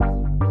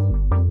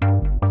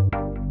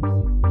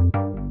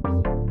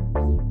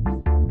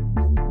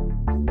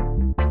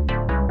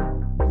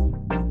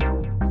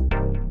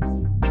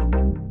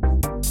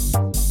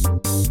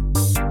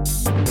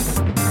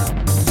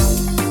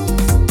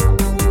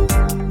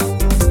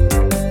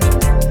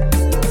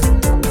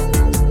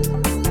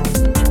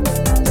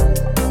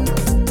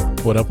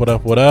What up, what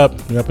up, what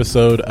up? New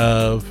episode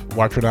of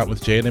Watch or Not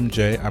with Jay and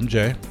MJ. I'm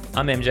Jay.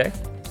 I'm MJ.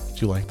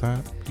 Did you like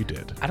that? You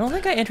did. I don't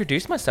think I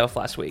introduced myself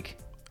last week.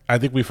 I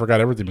think we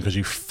forgot everything because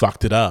you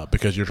fucked it up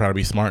because you're trying to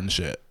be smart and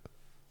shit.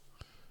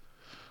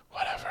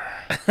 Whatever.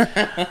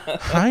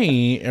 Hi,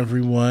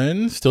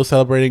 everyone. Still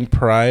celebrating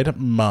Pride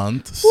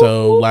Month.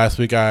 So last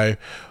week I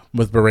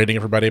was berating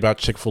everybody about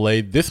Chick-fil-A.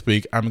 This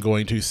week I'm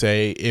going to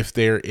say if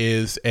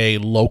there's a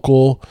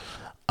local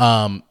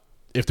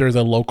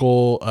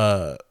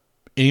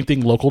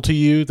anything local to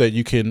you that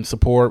you can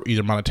support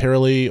either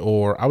monetarily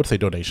or I would say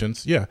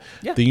donations, then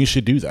you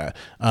should do that.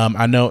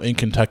 I know in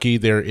Kentucky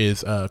there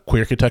is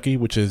Queer Kentucky,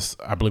 which is,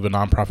 I believe, a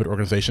nonprofit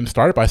organization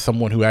started by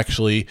someone who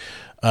actually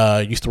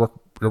used to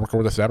work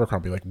with us at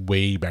Abercrombie, like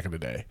way back in the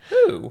day.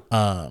 Who?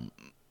 I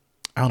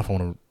don't know if I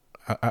want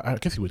to. I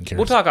guess he wouldn't care.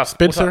 We'll talk off.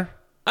 Spencer.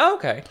 Oh,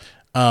 okay.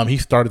 He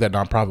started that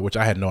nonprofit, which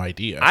I had no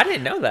idea. I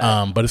didn't know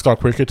that. But it's called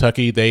Queer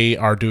Kentucky. They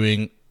are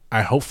doing.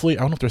 I don't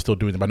know if they're still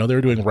doing them. I know they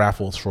were doing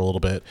raffles for a little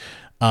bit.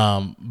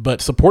 But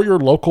support your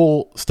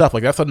local stuff.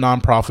 Like, that's a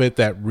nonprofit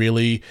that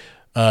really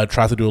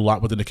tries to do a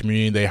lot within the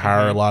community. They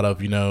hire a lot of,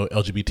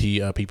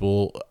 LGBT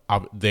people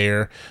out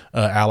there,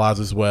 allies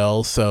as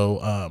well.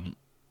 So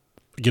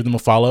give them a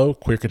follow,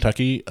 Queer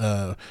Kentucky.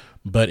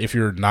 But if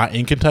you're not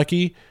in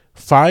Kentucky,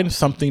 find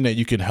something that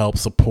you can help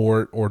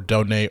support or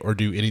donate or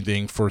do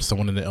anything for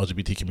someone in the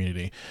LGBT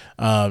community.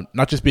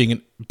 Not just being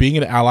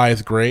an ally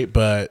is great,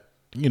 but,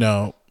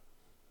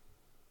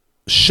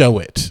 show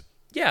it.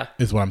 Yeah.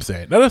 Is what I'm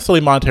saying. Not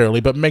necessarily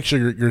monetarily, but make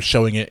sure you're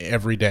showing it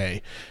every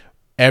day,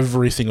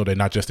 every single day,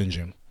 not just in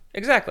June.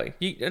 Exactly.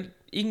 You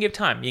can give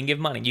time. You can give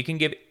money. You can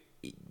give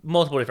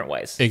multiple different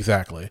ways.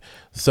 Exactly.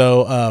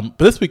 So,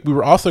 but this week we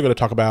were also going to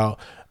talk about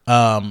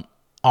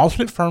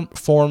alternate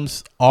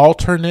forms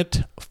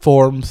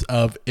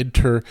of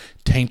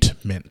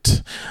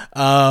entertainment.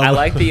 I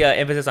like the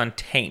emphasis on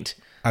taint.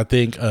 I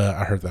think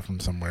I heard that from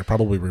somewhere,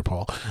 probably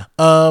RuPaul.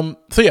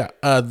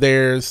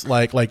 There's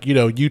like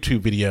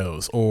YouTube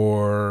videos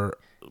or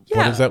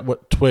what is that?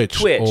 What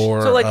Twitch?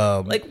 Or,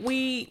 so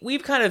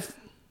we've kind of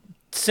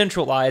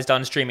centralized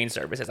on streaming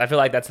services. I feel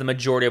like that's the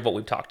majority of what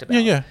we've talked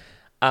about. Yeah.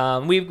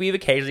 We've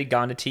occasionally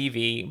gone to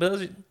TV,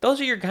 but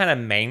those are your kind of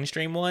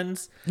mainstream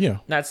ones. Yeah.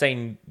 Not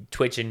saying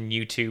Twitch and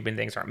YouTube and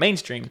things aren't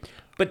mainstream,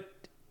 but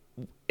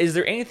is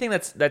there anything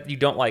that you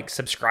don't like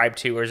subscribe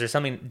to, or is there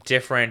something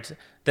different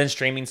than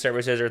streaming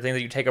services or things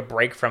that you take a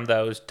break from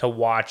those to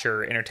watch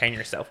or entertain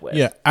yourself with?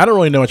 Yeah, I don't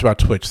really know much about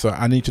Twitch, so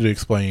I need you to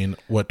explain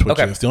what Twitch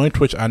is. The only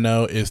Twitch I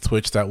know is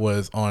Twitch that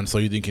was on So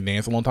You Think You Can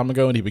Dance a long time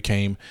ago, and he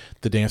became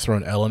the dancer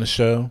on Ellen's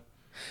show.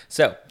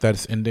 So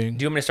that's ending.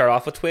 Do you want me to start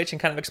off with Twitch and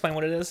kind of explain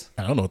what it is?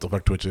 I don't know what the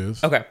fuck Twitch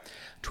is. Okay.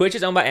 Twitch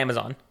is owned by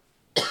Amazon.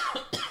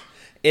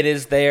 It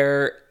is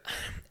there,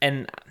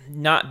 and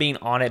not being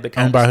on it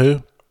becomes... Owned by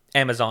who?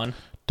 Amazon.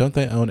 Don't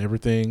they own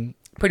everything?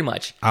 Pretty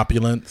much.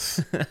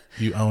 Opulence.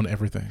 You own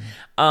everything.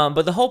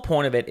 But the whole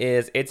point of it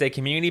is it's a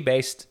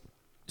community-based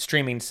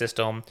streaming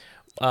system.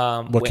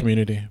 What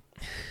community?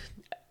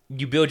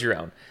 You build your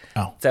own.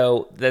 Oh.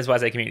 So that's why I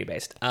say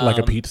community-based. Like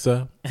a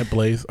pizza at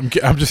Blaze?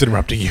 I'm just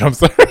interrupting you. I'm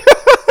sorry.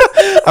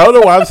 I don't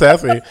know why I'm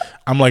sassy.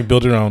 I'm like,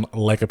 build your own,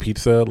 like a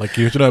pizza. Like,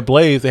 at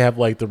Blaze, they have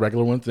like the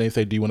regular ones. And they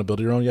say, do you want to build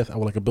your own? Yes, I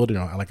would like a build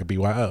your own. I like a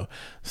BYO.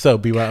 So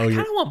BYO. I kind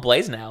of want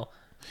Blaze now.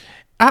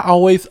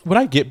 When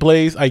I get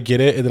Blaze, I get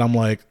it. And then I'm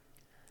like,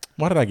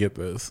 why did I get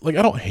this? Like,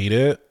 I don't hate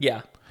it.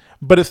 Yeah.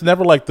 But it's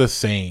never like the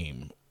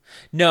same.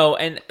 No,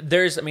 and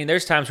there's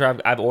times where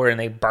I've ordered and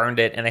they burned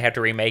it and they have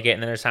to remake it.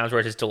 And then there's times where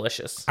it's just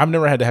delicious. I've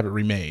never had to have it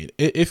remade.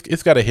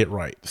 It's got to hit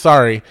right.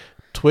 Sorry.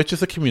 Twitch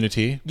is a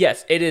community.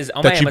 Yes, it is.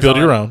 On that you Amazon, build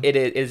your own. It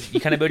is. You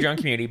kind of build your own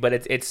community, but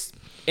it's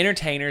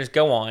entertainers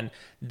go on.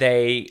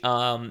 They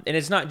and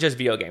it's not just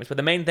video games, but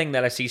the main thing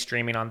that I see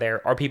streaming on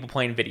there are people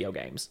playing video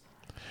games.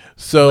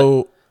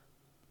 So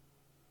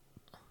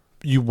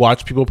you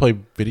watch people play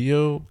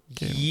video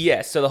games?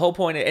 Yes. So the whole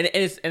point, and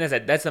I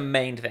said that's the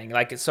main thing.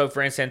 Like, so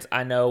for instance,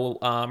 I know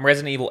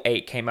Resident Evil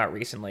 8 came out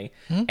recently,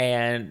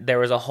 and there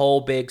was a whole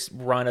big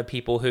run of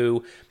people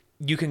who.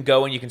 You can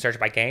go and you can search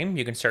by game.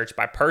 You can search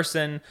by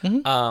person,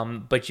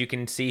 but you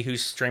can see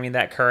who's streaming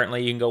that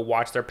currently. You can go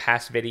watch their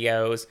past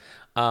videos,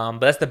 but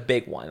that's the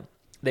big one.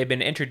 They've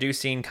been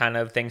introducing kind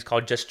of things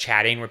called just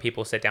chatting, where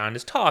people sit down and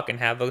just talk and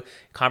have a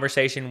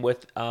conversation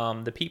with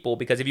the people.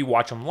 Because if you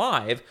watch them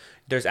live,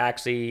 there's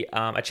actually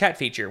a chat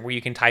feature where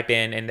you can type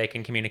in and they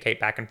can communicate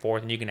back and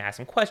forth, and you can ask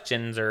them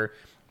questions or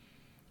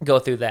go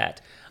through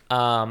that.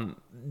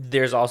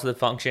 There's also the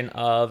function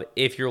of,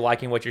 if you're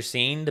liking what you're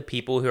seeing, the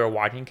people who are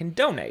watching can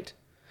donate.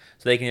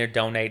 So they can either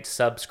donate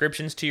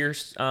subscriptions to your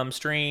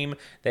stream,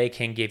 they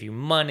can give you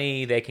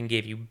money, they can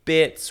give you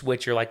bits,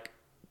 which are like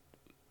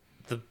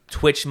the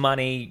Twitch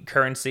money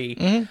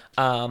currency.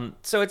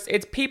 So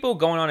it's people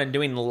going on and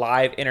doing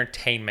live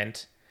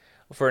entertainment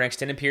for an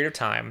extended period of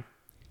time.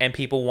 And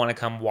people want to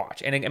come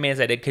watch. And I mean, as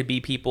I said, it could be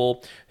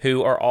people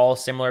who are all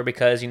similar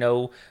because,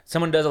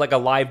 someone does like a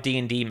live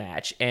D&D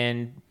match,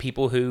 and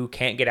people who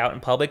can't get out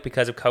in public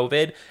because of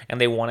COVID and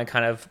they want to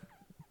kind of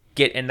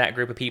get in that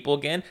group of people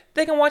again,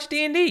 they can watch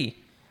D&D.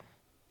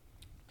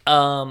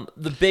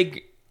 The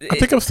big. I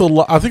think I'm still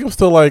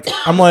like.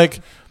 I'm like.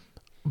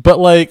 But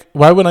like,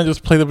 why wouldn't I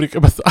just play the video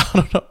game? I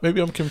don't know.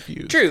 Maybe I'm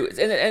confused. True,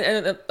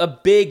 and a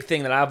big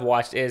thing that I've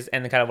watched is,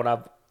 and kind of what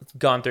I've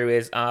gone through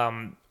is,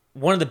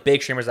 one of the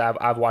big streamers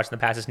I've watched in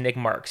the past is Nick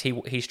Marks.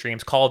 He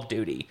streams Call of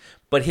Duty,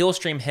 but he'll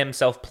stream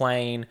himself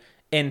playing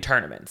in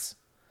tournaments.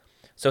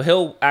 So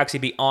he'll actually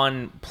be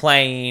on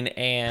playing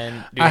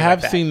and. I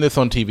have seen this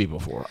on TV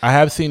before. I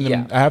have seen them.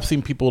 Yeah. I have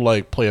seen people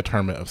like play a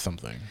tournament of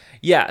something.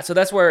 Yeah, so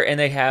that's where, and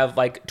they have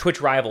like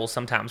Twitch rivals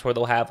sometimes where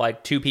they'll have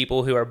like two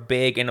people who are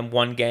big in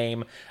one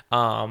game,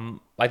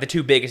 like the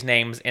two biggest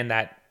names in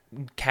that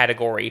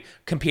category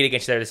compete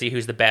against each other to see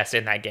who's the best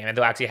in that game, and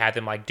they'll actually have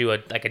them like do a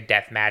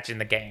death match in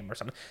the game or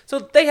something. So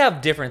they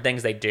have different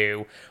things they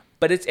do,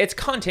 but it's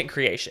content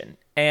creation,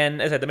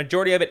 and as I said, the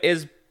majority of it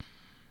is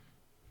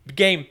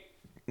game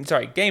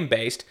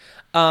based.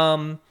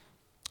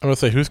 I'm gonna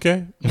say who's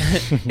gay?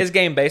 Is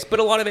game based, but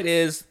a lot of it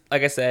is,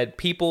 like I said,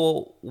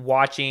 people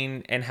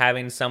watching and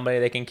having somebody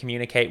they can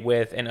communicate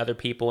with and other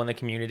people in the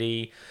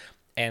community,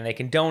 and they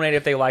can donate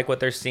if they like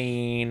what they're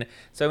seeing.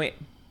 So I mean,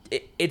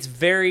 it's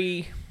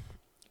very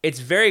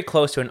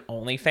close to an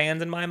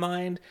OnlyFans in my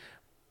mind,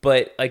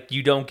 but like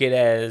you don't get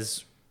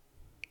as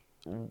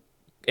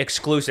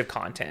exclusive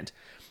content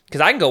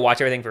because I can go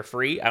watch everything for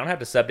free. I don't have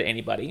to sub to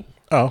anybody.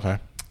 Oh, okay.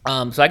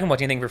 So I can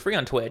watch anything for free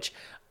on Twitch.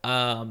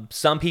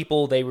 Some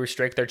people, they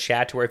restrict their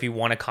chat to where if you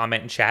want to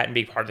comment and chat and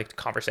be part of the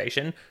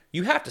conversation,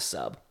 you have to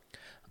sub.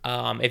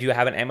 If you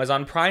have an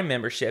Amazon Prime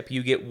membership,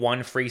 you get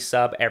one free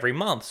sub every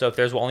month. So if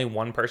there's only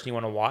one person you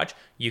want to watch,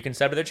 you can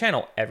sub to their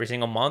channel every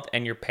single month,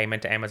 and your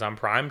payment to Amazon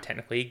Prime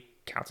technically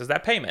counts as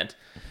that payment.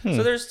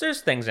 So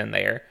there's things in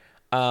there.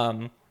 But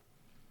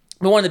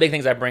one of the big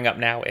things I bring up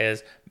now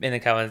is, and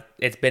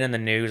it's been in the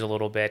news a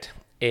little bit,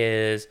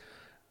 is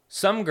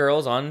some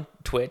girls on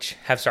Twitch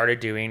have started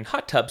doing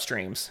hot tub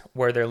streams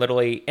where they're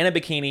literally in a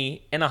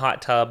bikini in a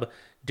hot tub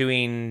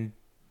doing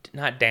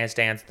not Dance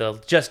Dance, the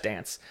Just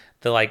Dance,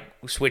 the like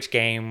Switch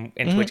game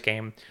and Twitch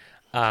game,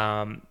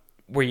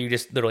 where you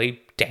just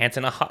literally dance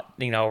in a hot,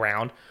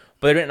 around,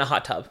 but they're in a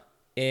hot tub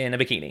in a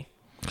bikini.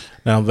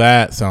 Now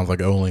that sounds like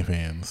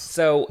OnlyFans.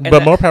 So,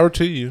 but more power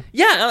to you.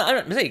 Yeah, I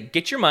don't say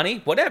get your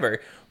money, whatever.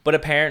 But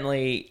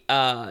apparently,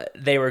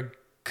 they were.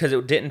 Because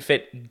it didn't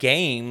fit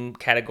game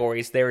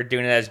categories, they were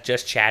doing it as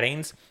just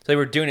chattings. So they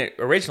were doing it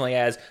originally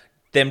as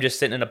them just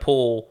sitting in a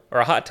pool or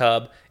a hot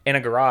tub in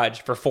a garage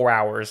for 4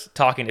 hours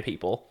talking to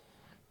people.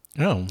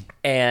 Oh.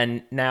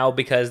 And now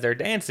because they're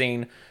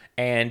dancing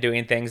and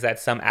doing things that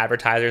some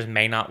advertisers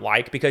may not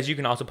like, because you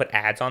can also put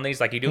ads on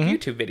these like you do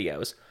YouTube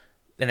videos,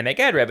 and they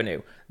make ad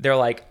revenue. They're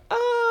like,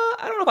 I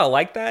don't know if I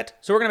like that.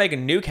 So we're going to make a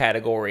new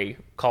category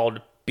called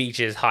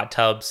beaches, hot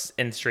tubs,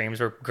 and streams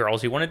where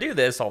girls who want to do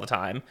this all the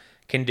time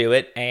can do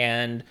it,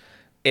 and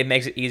it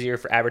makes it easier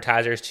for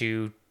advertisers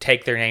to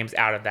take their names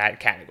out of that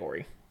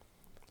category.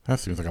 That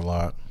seems like a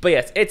lot. But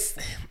yes,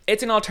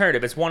 it's an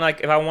alternative. It's one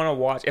like if I want to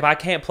watch, if I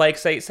can't play,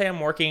 say I'm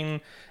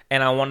working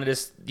and I want to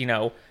just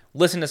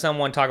listen to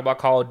someone talk about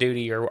Call of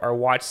Duty or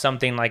watch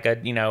something like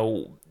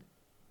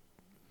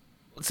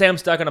say I'm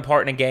stuck in a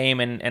part in a game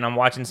and I'm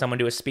watching someone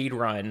do a speed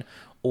run,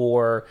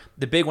 or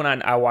the big one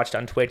I watched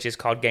on Twitch is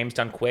called Games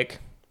Done Quick,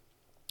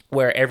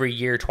 where every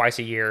year, twice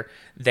a year,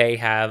 they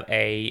have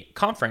a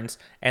conference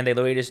and they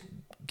literally just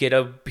get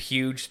a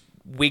huge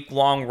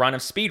week-long run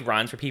of speed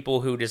runs for people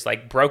who just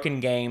like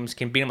broken games,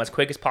 can beat them as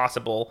quick as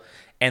possible,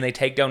 and they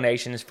take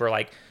donations for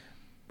like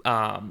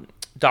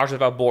Doctors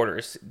Without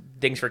Borders,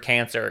 things for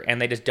cancer, and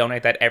they just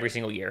donate that every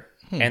single year.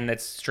 And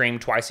it's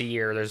streamed twice a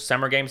year. There's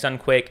Summer Games Done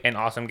Quick and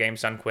Awesome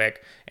Games Done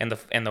Quick in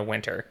the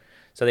winter.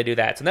 So they do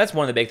that. So that's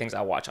one of the big things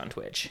I watch on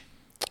Twitch.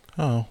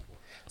 Oh.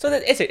 So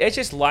it's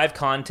just live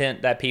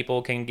content that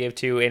people can give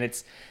to, and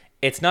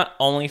it's not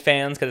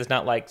OnlyFans because it's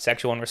not like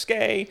sexual and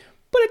risque,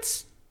 but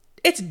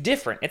it's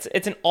different.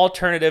 It's an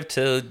alternative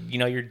to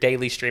your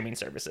daily streaming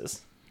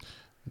services.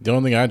 The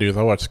only thing I do is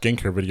I watch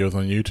skincare videos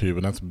on YouTube,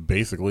 and that's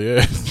basically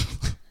it.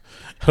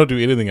 I don't do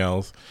anything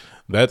else.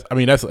 That's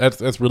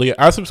really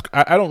I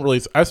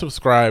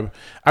subscribe.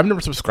 I've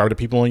never subscribed to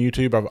people on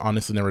YouTube. I've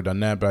honestly never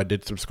done that, but I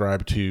did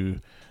subscribe to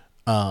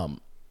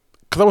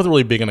because I wasn't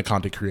really big into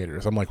content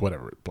creators. I'm like,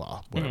 whatever.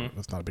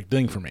 That's not a big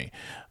thing for me.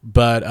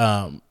 But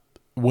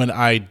when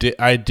I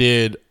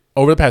did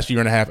over the past year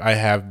and a half, I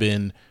have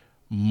been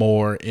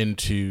more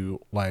into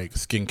like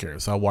skincare.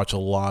 So I watch a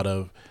lot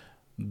of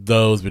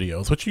those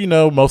videos, which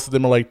most of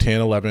them are like 10,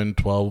 11,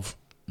 12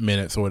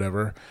 minutes or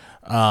whatever.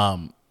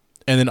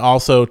 And then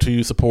also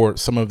to support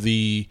some of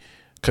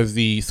because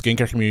the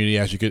skincare community,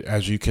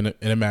 as you can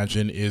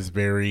imagine, is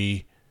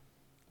very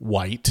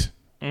white.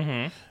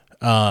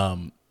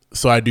 Mm-hmm.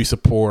 So I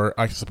support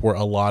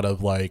a lot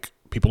of like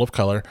people of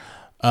color.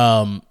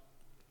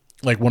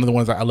 Like one of the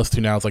ones that I listen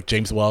to now is like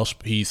James Welsh.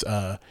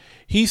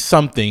 He's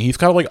something. He's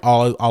kind of like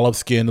olive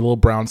skin, a little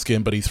brown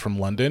skin, but he's from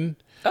London.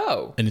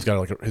 Oh. And he's got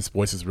like his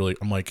voice is really.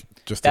 I'm like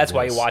just. That's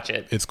why you watch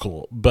it. It's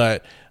cool,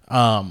 but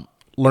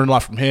learn a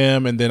lot from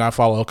him, and then I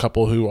follow a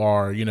couple who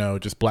are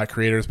just black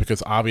creators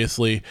because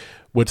obviously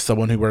with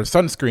someone who wears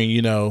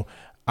sunscreen,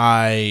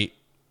 I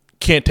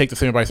can't take the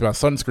same advice about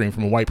sunscreen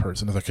from a white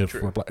person as I could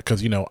for black,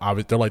 because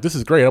they're like, this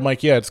is great. I'm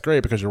like, yeah, it's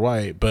great because you're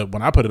white, but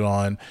when I put it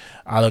on,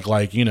 I look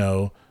like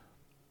I'm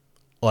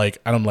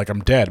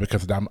dead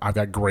because I've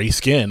got gray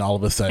skin all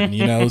of a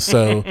sudden,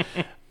 so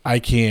I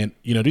can't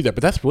do that.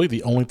 But that's really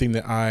the only thing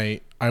that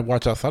I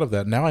watch outside of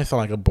that. Now I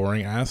sound like a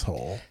boring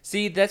asshole.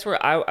 See, that's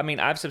where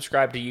I've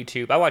subscribed to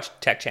YouTube. I watch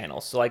tech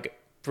channels, so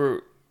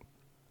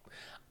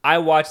I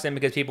watch them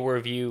because people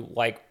review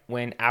like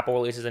when Apple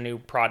releases a new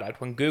product,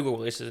 when Google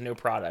releases a new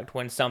product,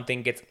 when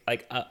something gets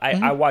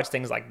I watch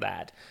things like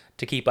that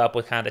to keep up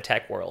with kind of the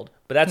tech world.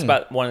 But that's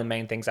about one of the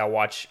main things I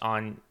watch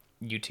on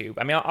YouTube.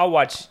 I mean, I'll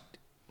watch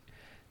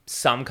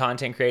some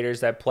content creators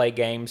that play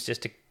games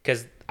just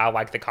because I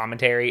like the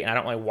commentary, and I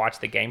don't really watch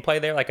the gameplay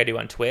there like I do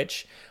on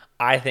Twitch.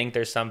 I think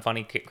there's some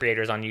funny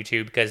creators on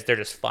YouTube because they're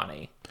just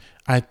funny.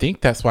 I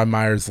think that's why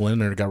Myers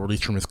Leonard got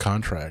released from his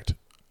contract.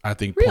 I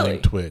think Really?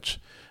 playing Twitch.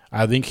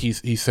 I think he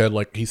said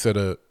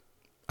an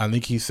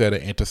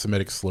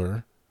anti-Semitic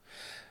slur.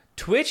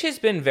 Twitch has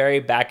been very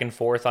back and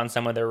forth on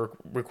some of their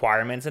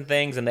requirements and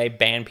things, and they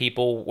ban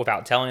people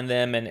without telling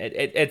them, and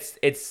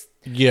it's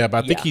yeah.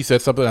 But I think he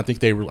said something. I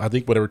think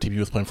whatever team he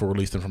was playing for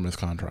released him from his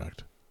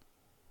contract.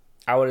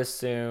 I would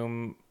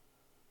assume.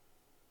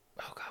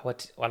 Oh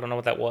God, I don't know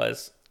what that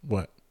was.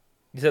 What?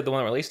 You said the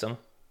one that released him.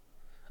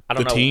 I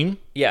don't know. The team?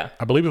 Yeah.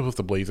 I believe it was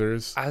the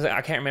Blazers.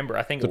 I can't remember.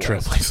 I think the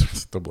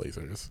Trailblazers. The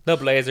Blazers. The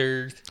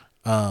Blazers.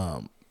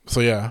 So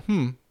yeah.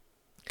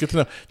 Good to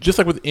know. Just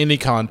like with any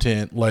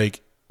content,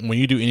 like when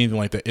you do anything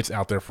like that, it's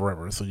out there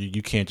forever. So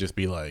you can't just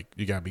be like,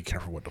 you gotta be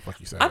careful what the fuck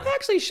you say. I'm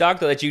actually shocked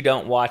though that you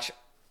don't watch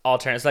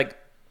alternatives. Like,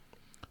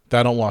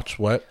 that I don't watch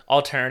what?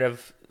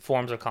 Alternative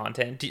forms of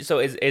content. So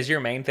is your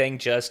main thing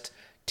just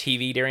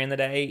TV during the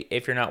day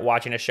if you're not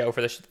watching a show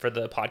for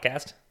the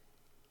podcast?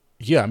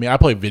 Yeah, I mean, I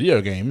play video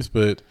games,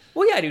 but...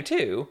 Well, yeah, I do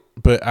too.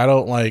 But I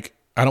don't want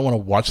to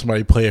watch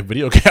somebody play a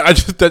video game. That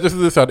just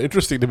doesn't sound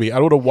interesting to me. I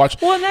don't want to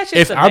watch... Well, that's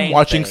just if I'm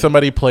watching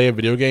somebody play a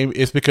video game,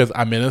 it's because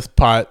I'm in a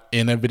spot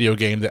in a video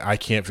game that I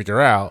can't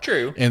figure out.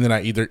 True. And then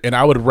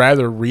I would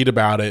rather read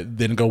about it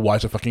than go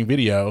watch a fucking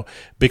video,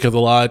 because a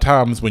lot of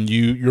times when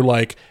you're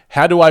like,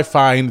 how do I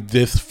find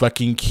this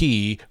fucking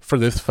key for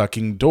this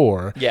fucking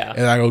door? Yeah.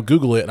 And I go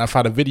Google it and I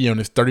find a video and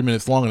it's 30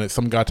 minutes long and it's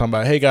some guy talking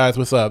about, hey guys,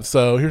 what's up?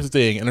 So here's the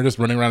thing. And they're just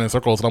running around in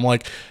circles. And I'm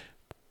like,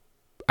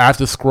 I have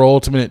to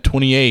scroll to minute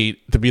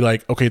 28 to be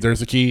like, okay,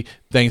 there's the key.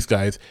 Thanks,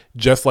 guys.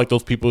 Just like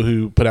those people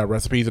who put out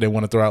recipes and they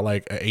want to throw out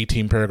like an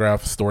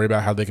 18-paragraph story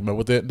about how they came up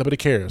with it. Nobody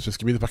cares. Just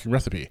give me the fucking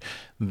recipe.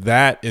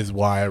 That is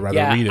why I'd rather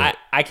read it.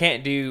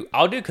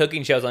 I'll do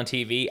cooking shows on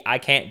TV. I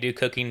can't do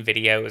cooking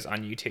videos on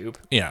YouTube.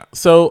 Yeah.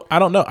 So I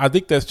don't know. I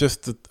think that's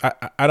just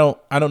I don't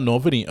know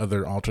of any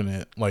other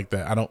alternate like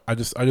that. I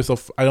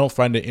don't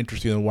find it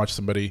interesting to watch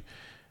somebody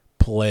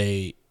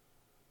play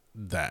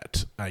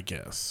that, I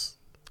guess.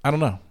 I don't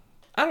know.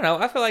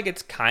 I feel like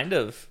it's kind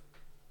of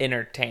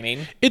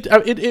entertaining.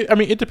 I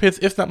mean, it depends.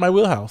 It's not my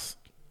wheelhouse,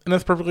 and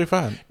that's perfectly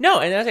fine. No,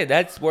 and I say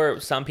that's where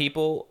some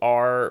people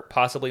are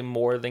possibly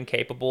more than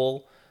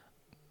capable.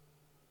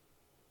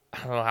 I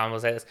don't know how I'm gonna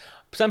say this.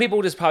 Some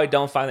people just probably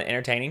don't find it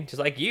entertaining, just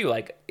like you.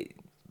 Like,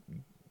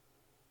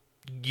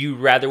 you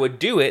rather would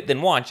do it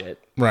than watch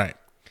it. Right.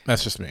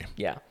 That's just me.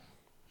 Yeah.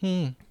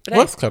 Well,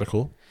 that's kind of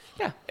cool.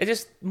 Yeah, it's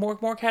just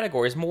more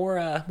categories,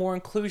 more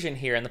inclusion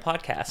here in the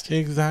podcast.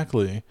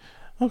 Exactly.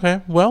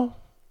 Okay, well,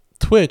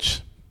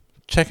 Twitch,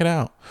 check it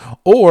out.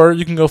 Or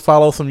you can go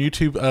follow some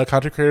YouTube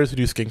content creators who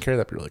do skincare.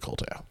 That'd be really cool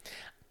too.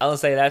 I'll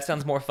say that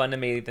sounds more fun to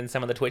me than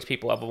some of the Twitch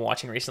people I've been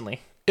watching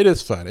recently. It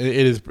is fun. It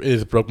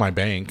is broke my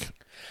bank.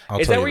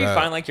 Is that where you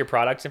find like your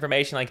products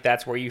information? Like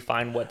that's where you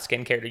find what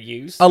skincare to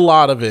use? A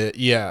lot of it,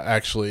 yeah,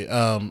 actually.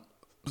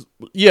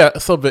 Yeah,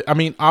 so but I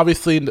mean,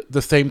 obviously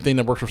the same thing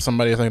that works for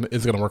somebody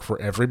is going to work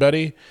for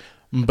everybody.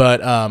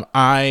 But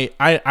I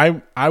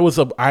was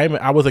a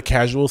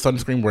casual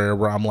sunscreen wearer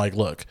where I'm like,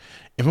 look,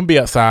 if I'm gonna be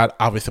outside,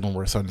 obviously I'm gonna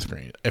wear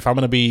sunscreen. If I'm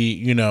gonna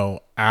be,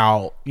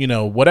 out,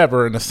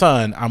 whatever in the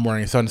sun, I'm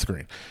wearing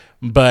sunscreen.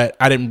 But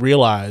I didn't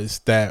realize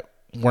that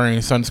wearing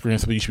sunscreen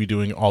is something you should be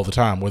doing all the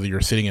time, whether you're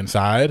sitting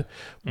inside,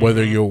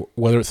 whether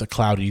it's a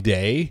cloudy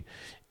day.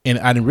 And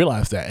I didn't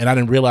realize that. And I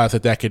didn't realize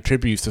that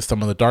contributes to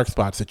some of the dark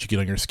spots that you get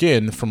on your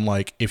skin from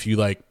like if you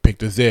like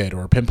picked a zit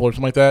or a pimple or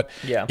something like that.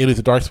 Yeah. It is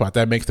a dark spot.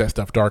 That makes that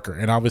stuff darker.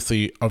 And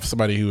obviously of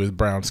somebody who is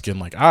brown skin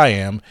like I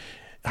am,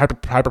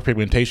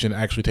 hyperpigmentation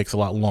actually takes a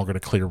lot longer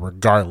to clear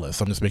regardless.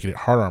 I'm just making it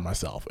harder on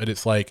myself. And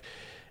it's like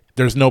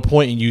there's no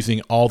point in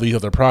using all these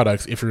other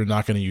products if you're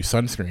not going to use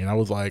sunscreen. I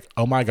was like,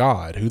 oh my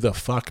God, who the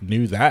fuck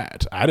knew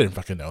that? I didn't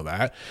fucking know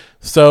that.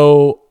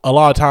 So a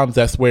lot of times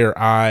that's where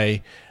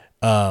I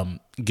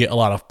get a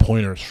lot of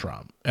pointers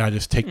from, and I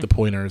just take the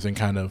pointers and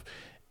kind of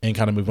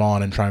move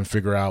on and try and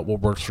figure out what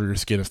works for your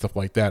skin and stuff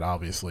like that,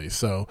 obviously.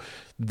 So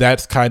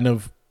that's kind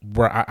of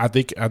where I'm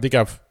the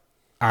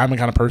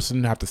kind of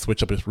person who have to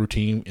switch up his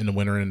routine in the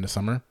winter and in the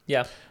summer.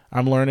 Yeah.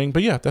 I'm learning,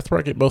 but yeah, that's where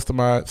I get most of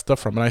my stuff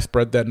from. And I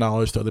spread that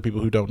knowledge to other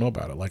people who don't know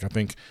about it. Like, a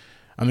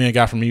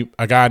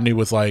guy I knew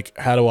was like,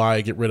 how do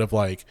I get rid of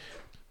like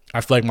I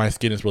feel like my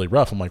skin is really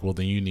rough. I'm like, well,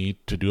 then you need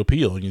to do a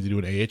peel. You need to do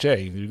an AHA.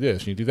 You need to do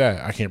this. You need to do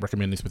that. I can't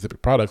recommend any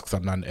specific products because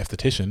I'm not an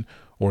esthetician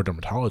or a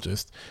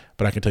dermatologist,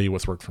 but I can tell you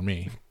what's worked for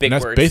me. Big and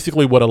that's words.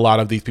 basically what a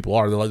lot of these people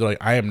are. They're like,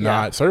 I am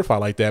not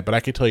certified like that, but I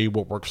can tell you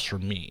what works for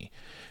me.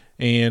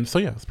 And so,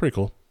 yeah, it's pretty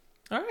cool.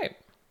 All right.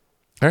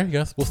 All right,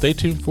 guys. Well, stay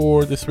tuned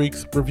for this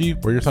week's review.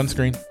 Wear your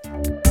sunscreen.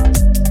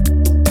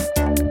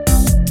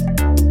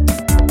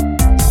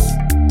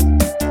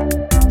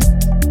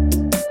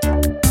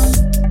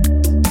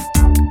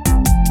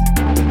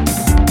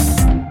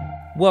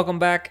 Welcome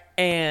back,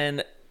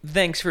 and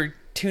thanks for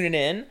tuning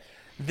in.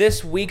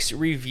 This week's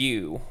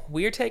review,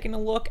 we are taking a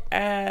look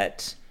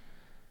at...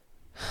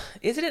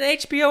 Is it an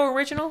HBO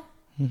original?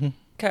 Mm-hmm.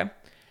 Okay.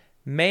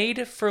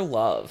 Made for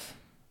Love.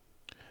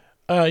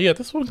 Yeah,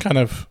 this one kind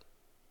of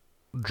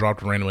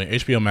dropped randomly.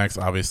 HBO Max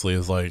obviously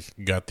is like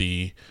got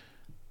the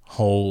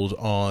hold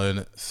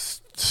on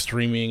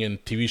streaming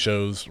and TV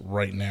shows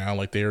right now.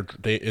 Like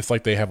it's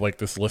like they have like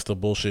this list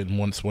of bullshit, and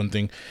once one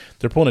thing,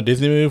 they're pulling a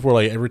Disney move where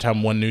like every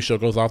time one new show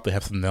goes off, they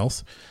have something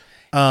else.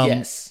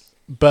 Yes,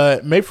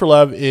 but Made for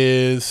Love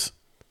is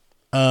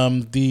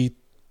the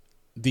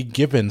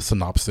given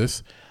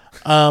synopsis.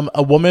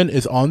 A woman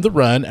is on the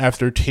run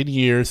after 10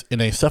 years in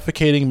a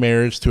suffocating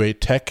marriage to a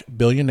tech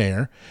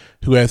billionaire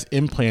who has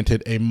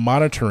implanted a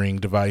monitoring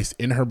device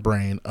in her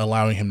brain,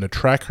 allowing him to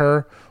track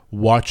her,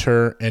 watch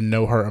her, and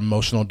know her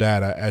emotional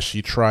data as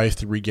she tries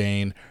to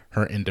regain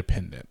her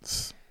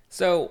independence.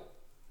 So,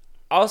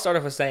 I'll start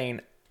off with saying,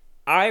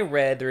 I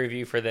read the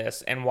review for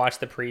this and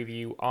watched the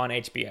preview on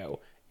HBO,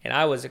 and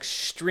I was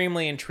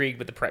extremely intrigued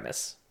with the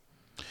premise.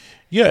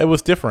 Yeah, it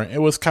was different. It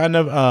was kind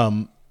of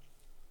out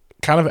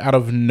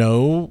of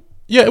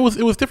yeah, it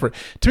was different.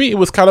 To me, it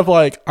was kind of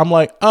like, I'm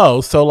like, oh,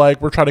 so like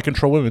we're trying to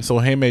control women, so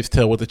Handmaid's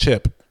Tale with a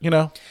chip, you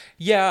know?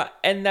 Yeah,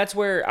 and that's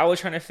where I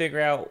was trying to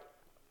figure out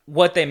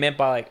what they meant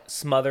by like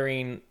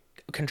smothering,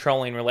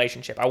 controlling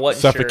relationship. I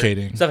wasn't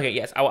Suffocating. Sure. Suffocating,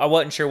 yes. I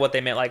wasn't sure what they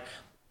meant. Like,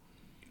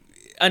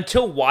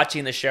 until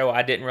watching the show,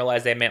 I didn't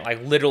realize they meant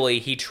like literally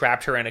he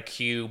trapped her in a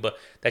cube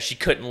that she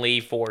couldn't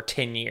leave for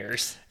 10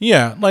 years.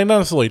 Yeah, like not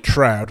necessarily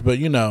trapped, but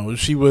you know,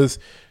 she was,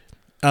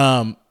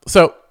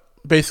 so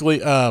basically,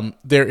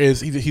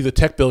 he's a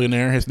tech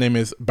billionaire. His name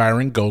is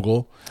Byron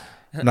Gogol.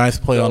 Nice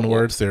play on the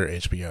words there,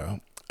 HBO.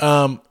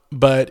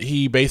 But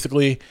he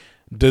basically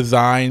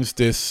designs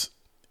this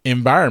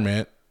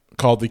environment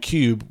called the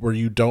Cube where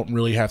you don't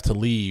really have to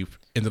leave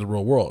into the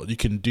real world. You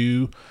can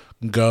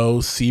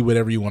go see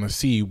whatever you want to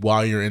see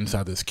while you're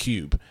inside this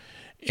cube.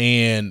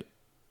 And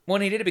well,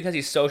 he did it because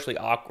he's socially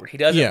awkward. He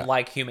doesn't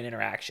like human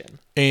interaction.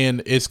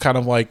 And it's kind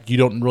of like you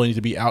don't really need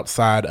to be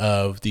outside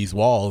of these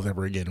walls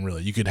ever again,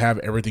 really. You can have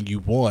everything you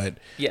want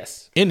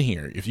in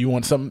here. If you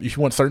want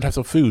certain types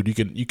of food,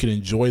 you can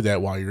enjoy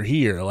that while you're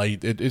here.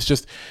 Like it's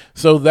just,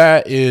 so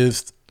that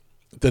is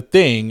the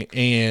thing.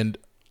 And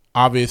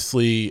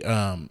obviously,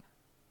 our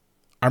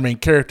main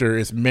character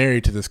is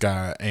married to this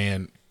guy,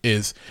 and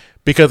is,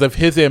 because of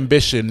his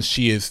ambitions,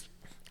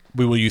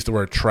 we will use the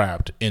word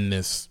trapped in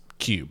this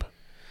cube.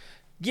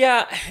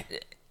 Yeah,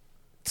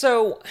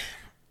 so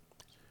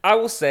I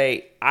will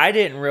say I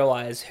didn't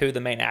realize who the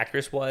main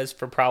actress was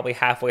for probably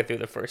halfway through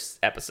the first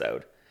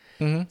episode.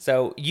 Mm-hmm.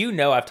 So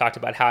I've talked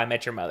about How I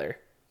Met Your Mother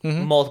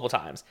multiple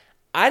times.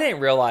 I didn't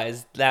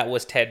realize that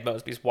was Ted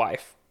Mosby's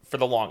wife for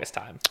the longest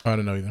time. I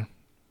didn't know either.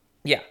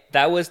 Yeah,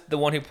 that was the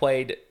one who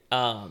played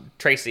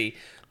Tracy,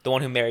 the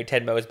one who married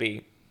Ted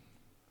Mosby,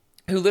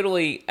 who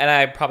literally, and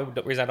I probably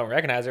the reason I don't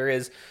recognize her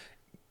is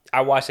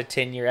I watched a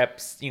 10-year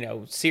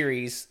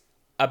series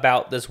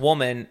about this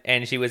woman,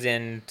 and she was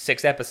in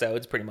 6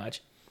 episodes, pretty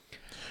much.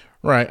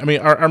 Right. I mean,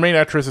 our main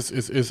actress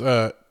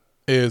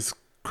is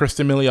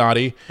Kristen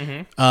Milioti.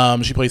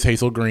 Mm-hmm. She plays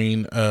Hazel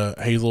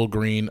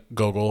Green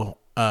Gogol.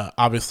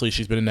 Obviously,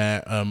 she's been in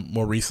that.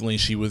 More recently,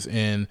 she was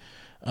in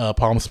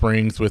Palm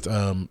Springs with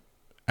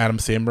Adam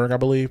Sandberg, I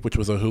believe, which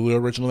was a Hulu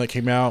original that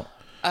came out.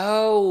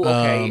 Oh,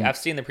 okay. I've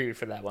seen the preview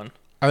for that one.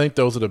 I think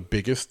those are the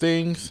biggest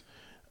things.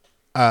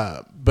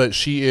 But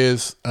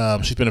she's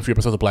been in a few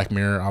episodes of Black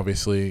Mirror,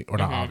 obviously, or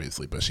not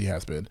obviously, but she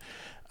has been.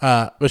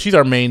 But she's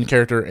our main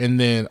character, and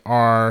then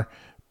our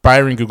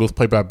Byron Gogol's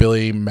played by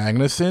Billy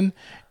Magnuson,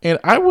 and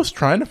I was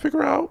trying to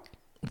figure out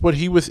what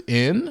he was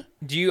in.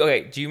 Do you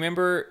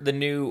remember the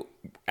new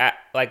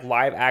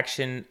live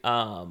action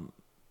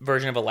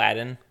version of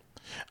Aladdin?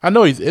 I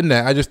know he's in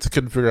that. I just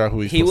couldn't figure out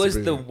who he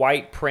was. The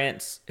white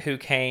prince who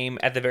came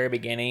at the very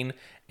beginning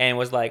and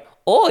was like,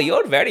 "Oh,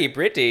 you're very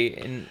pretty,"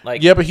 and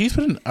like, yeah, but he's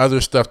been in other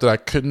stuff that I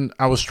couldn't.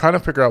 I was trying to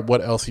figure out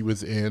what else he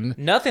was in.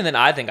 Nothing that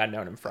I think I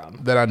know him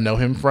from.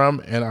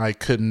 And I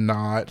could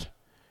not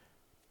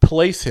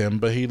place him.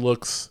 But he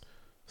looks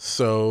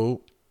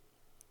so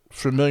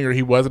familiar.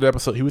 He was at an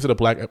episode. He was at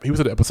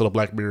an episode of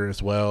Black Mirror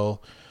as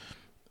well.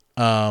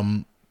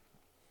 But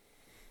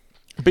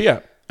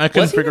yeah, I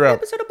couldn't figure out.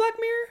 Episode of Black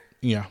Mirror.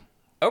 Yeah.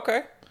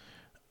 Okay.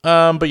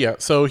 But yeah,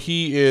 so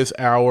he is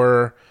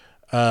our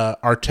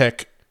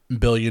tech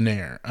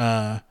billionaire.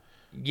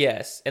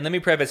 Yes, and let me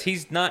preface: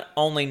 he's not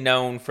only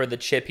known for the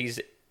chip he's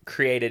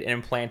created and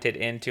implanted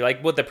into,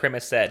 like what the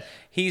premise said.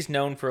 He's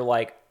known for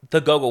like the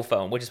Google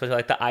phone, which is supposed to be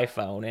like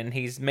the iPhone, and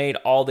he's made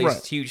all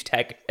these huge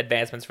tech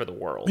advancements for the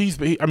world. He's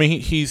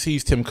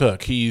Tim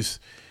Cook. He's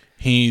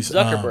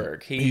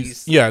Zuckerberg.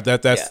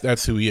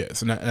 That's who he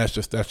is, and that's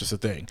just a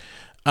thing.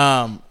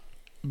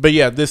 But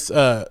yeah,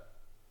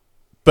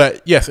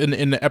 but yes,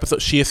 in the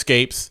episode, she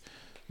escapes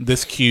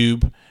this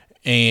cube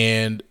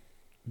and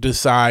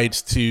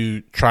decides to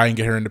try and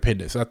get her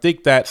independence. I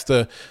think that's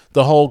the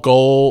whole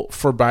goal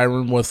for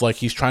Byron, was like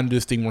he's trying to do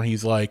this thing where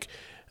he's like,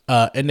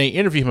 and they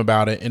interview him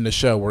about it in the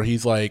show, where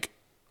he's like,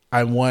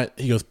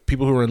 he goes,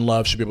 people who are in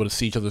love should be able to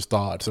see each other's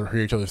thoughts or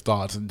hear each other's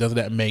thoughts, and doesn't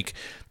that make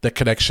the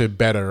connection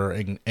better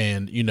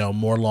and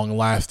more long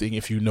lasting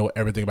if you know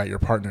everything about your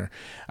partner?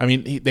 I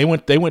mean, they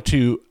went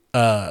to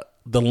the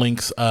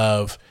links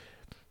of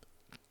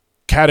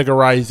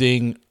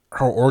categorizing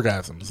her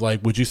orgasms.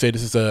 Like, would you say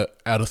this is out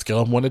of a scale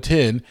of 1 to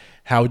 10?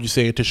 How would you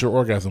say a tissue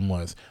orgasm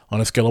was?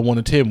 On a scale of 1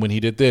 to 10, when he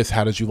did this,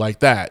 how did you like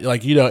that?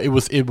 Like, it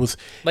was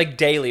like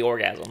daily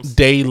orgasms.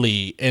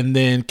 Daily. And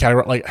then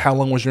like, how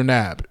long was your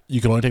nap?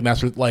 You can only take naps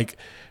for like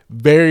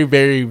very,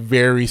 very,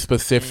 very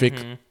specific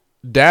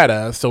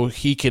data, so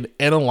he can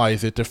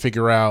analyze it to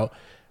figure out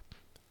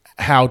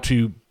how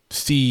to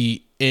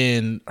see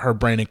in her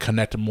brain and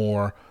connect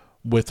more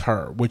with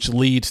her, which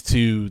leads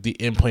to the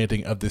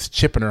implanting of this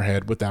chip in her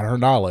head without her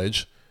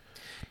knowledge.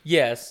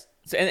 Yes.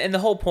 And the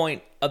whole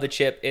point of the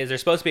chip is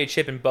there's supposed to be a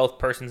chip in both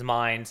persons'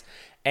 minds,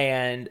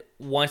 and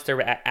once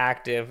they're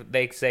active,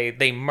 they say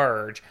they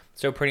merge.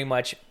 So pretty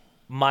much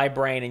my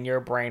brain and your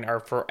brain are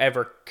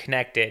forever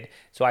connected.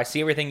 So I see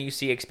everything you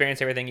see,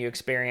 experience everything you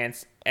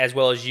experience, as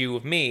well as you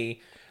of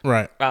me.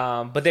 Right.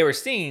 But they were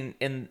seeing,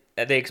 and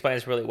they explained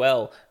this really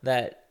well,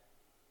 that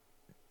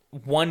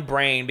one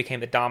brain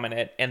became the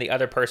dominant and the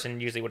other person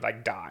usually would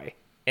like die.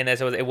 And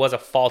it was a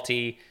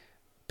faulty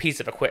piece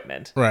of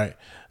equipment. Right.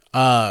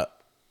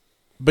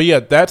 But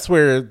yeah, that's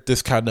where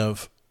this kind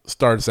of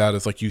starts out,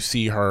 is like you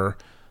see her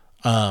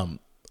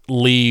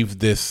leave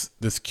this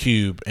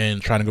cube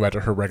and trying to go back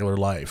to her regular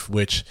life,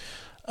 which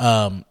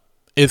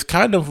is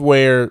kind of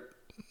where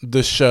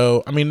the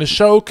show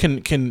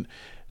can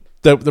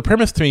the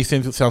premise to me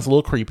sounds a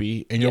little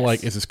creepy, and you're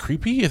like, is this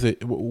creepy?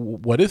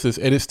 What is this?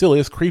 And it still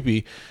is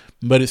creepy,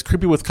 but it's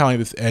creepy with kind of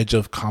this edge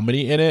of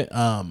comedy in it.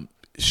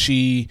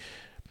 She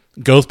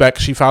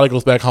finally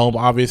goes back home,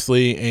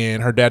 obviously,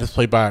 and her dad is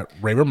played by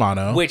Ray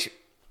Romano, which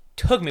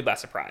took me by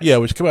surprise. Yeah,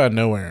 which came out of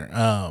nowhere.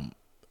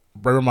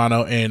 Ray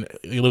Romano, and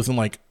he lives in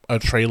like a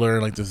trailer,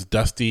 like this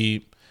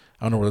dusty,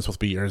 I don't know where it's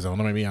supposed to be,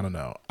 Arizona, maybe, I don't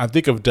know. I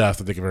think of dust,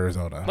 I think of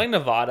Arizona. Like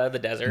Nevada, the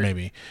desert.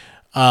 Maybe.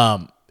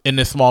 In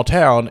this small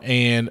town,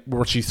 and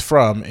where she's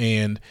from,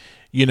 and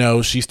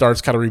she starts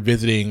kind of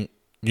revisiting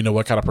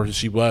what kind of person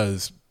she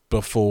was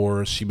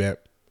before she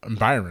met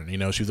Byron.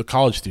 She was a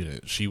college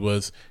student, she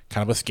was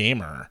kind of a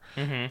scammer.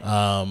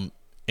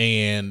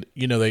 And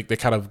they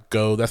kind of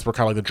go, that's where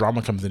kind of like the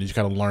drama comes in, is you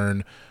kind of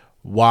learn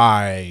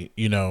why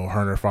her and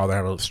her father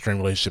have a strained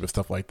relationship and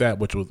stuff like that,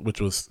 which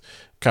was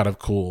kind of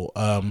cool.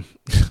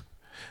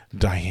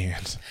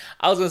 Diane,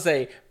 I was gonna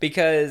say,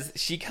 because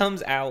she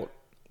comes out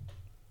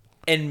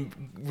and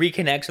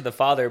reconnects with the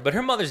father, but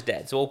her mother's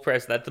dead, so we'll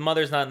press that. The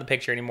mother's not in the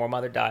picture anymore.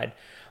 Mother died.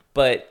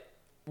 But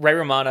Ray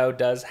Romano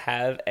does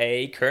have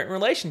a current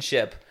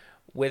relationship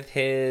with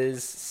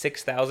his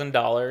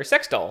 $6,000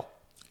 sex doll.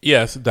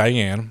 Yes,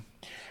 Diane.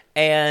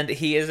 And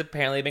he has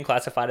apparently been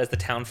classified as the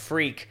town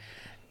freak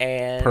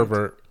and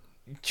pervert.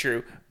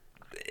 True.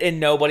 And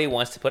nobody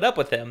wants to put up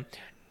with him.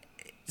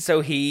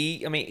 So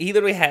he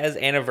literally has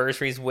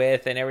anniversaries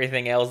with and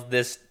everything else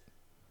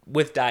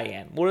with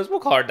Diane. We'll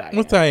call her Diane.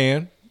 With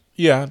Diane.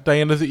 Yeah,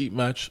 Diane doesn't eat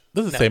much.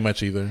 Doesn't say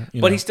much either.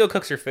 But he still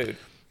cooks her food.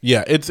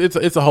 Yeah, it's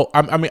a whole.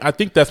 I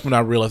think that's when I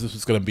realized this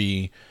was going to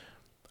be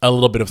a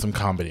little bit of some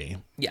comedy.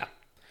 Yeah.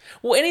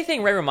 Well,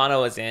 anything Ray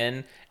Romano is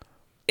in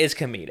is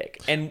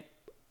comedic, and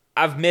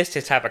I've missed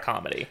his type of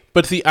comedy.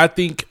 But see, I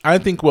think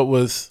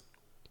what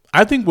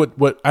I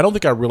don't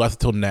think I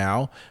realized until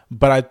now,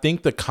 but I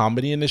think the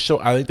comedy in this show,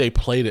 I think they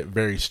played it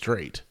very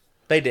straight.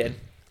 They did.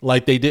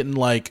 Like, they didn't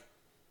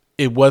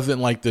it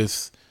wasn't like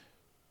this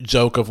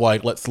joke of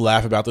like, let's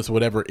laugh about this or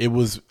whatever. It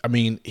was,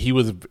 he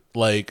was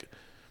like,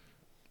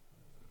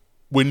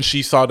 when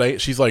she saw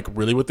that, she's like,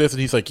 really with this? And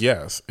he's like,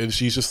 yes. And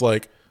she's just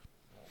like,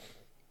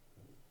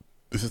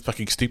 this is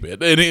fucking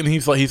stupid. And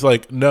he's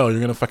like, no, you're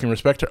gonna fucking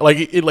respect her.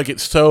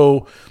 It's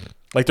so,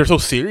 like, they're so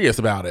serious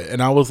about it.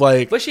 And I was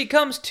like, but she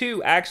comes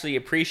to actually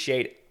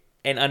appreciate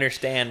and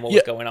understand what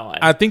was going on.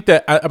 I think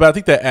that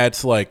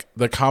adds like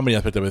the comedy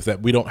aspect of it, is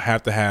that we don't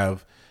have to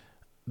have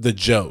the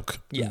joke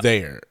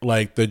there.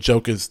 Like, the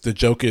joke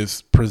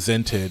is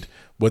presented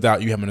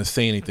without you having to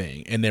say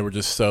anything, and they were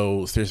just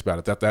so serious about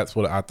it. That's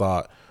what I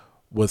thought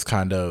was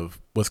kind of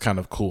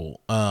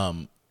cool.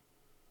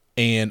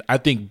 And I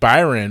think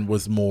Byron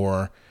was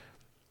more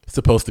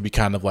supposed to be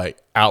kind of like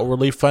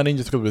outwardly funny,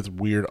 just because of his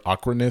weird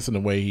awkwardness and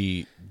the way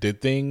he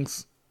did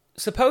things.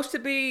 Supposed to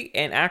be,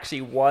 and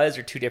actually was,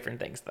 are two different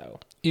things, though.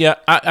 Yeah,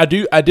 I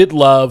did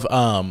love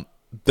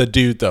the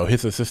dude, though,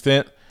 his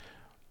assistant.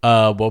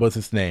 What was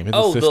his name? His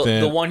Oh,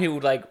 assistant. the one who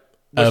like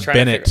was trying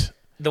Bennett. to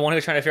the one who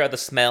was trying to figure out the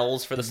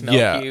smells for the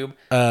smell cube.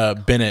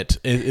 Bennett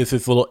is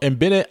his little, and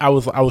Bennett. I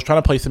was trying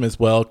to place him as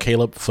well.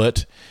 Caleb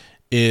Foote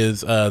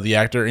is the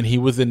actor, and he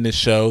was in this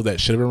show that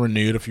should have been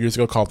renewed a few years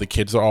ago called The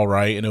Kids Are All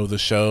Right, and it was a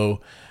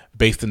show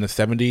based in the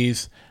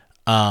 70s.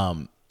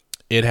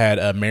 It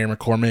had Mary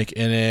McCormick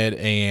in it,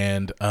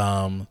 and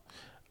a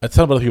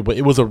ton of other people. But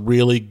it was a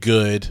really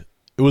good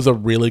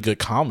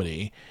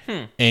comedy,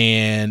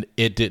 and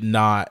it did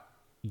not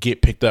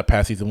get picked up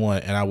past season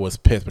 1, and I was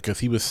pissed because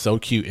he was so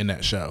cute in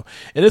that show.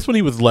 And this one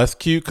he was less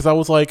cute because I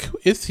was like, who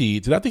is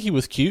he? Did I think he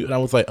was cute? And I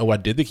was like, oh, I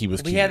did think he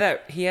was cute.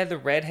 He had the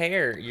red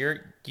hair.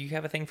 You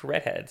have a thing for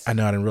redheads. I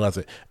know, I didn't realize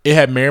it. It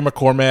had Mary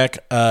McCormack,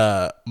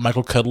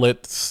 Michael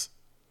Cudlitz,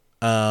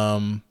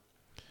 and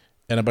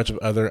a bunch of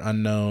other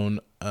unknown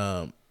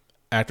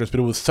actors, but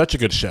it was such a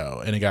good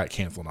show, and it got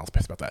canceled, and I was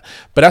pissed about that.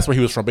 But that's where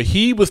he was from. But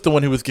he was the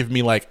one who was giving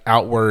me like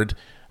outward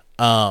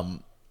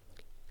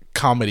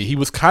comedy. He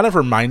was kind of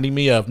reminding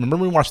me of, remember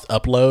when we watched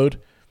Upload?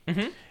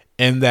 Mm-hmm.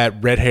 And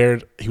that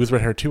red-haired, he was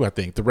red-haired too, I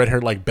think. The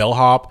red-haired like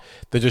bellhop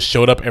that just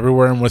showed up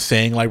everywhere and was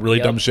saying like really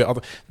dumb shit.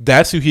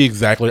 That's who he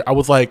exactly. I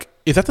was like,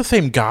 is that the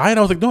same guy? And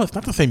I was like, no, it's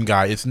not the same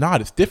guy. It's not.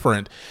 It's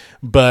different.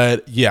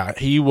 But yeah,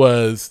 he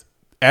was,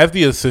 as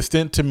the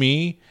assistant to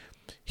me,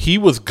 he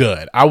was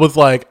good. I was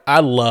like, I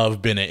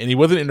love Bennett. And he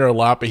wasn't in there a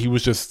lot, but he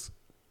was just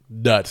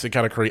nuts and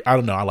kind of crazy. I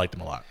don't know. I liked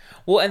him a lot.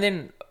 Well, and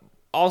then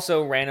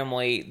also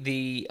randomly,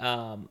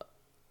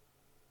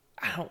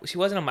 she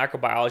wasn't a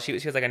microbiologist.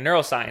 She was like a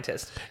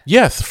neuroscientist.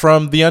 Yes,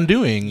 from The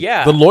Undoing.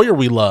 Yeah. The lawyer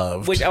we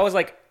loved. Which I was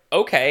like,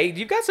 okay,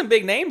 you've got some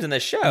big names in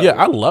this show. Yeah,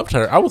 I loved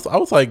her. I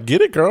was like,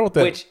 get it, girl. With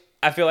that. Which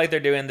I feel like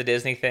they're doing the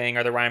Disney thing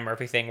or the Ryan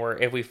Murphy thing where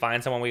if we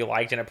find someone we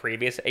liked in a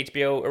previous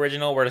HBO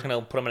original, we're just going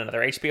to put them in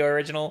another HBO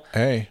original.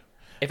 Hey.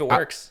 If it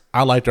works.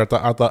 I liked her.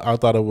 I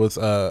thought it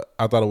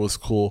was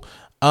cool.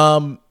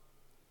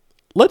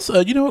 Let's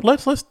you know what?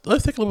 Let's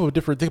take a little bit of a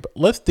different thing.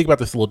 Let's think about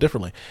this a little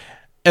differently.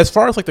 As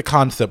far as like the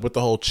concept with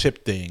the whole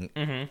chip thing,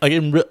 like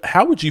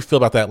how would you feel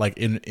about that? Like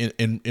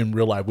in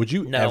real life, would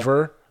you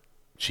ever?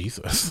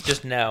 Jesus,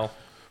 just no.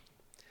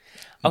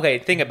 Okay,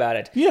 think about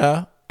it.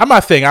 Yeah, I'm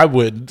not saying I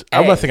would.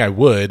 I'm not saying I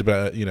would,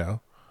 but you know,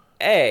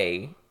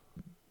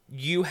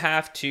 you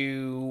have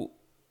to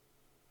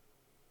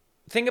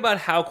think about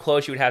how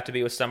close you would have to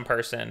be with some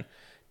person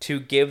to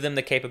give them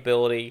the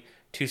capability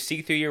to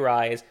see through your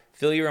eyes,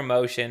 feel your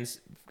emotions,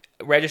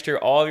 register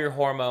all of your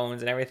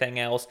hormones and everything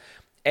else,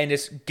 and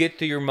just get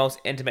through your most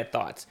intimate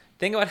thoughts.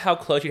 Think about how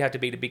close you'd have to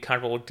be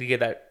comfortable to give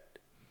that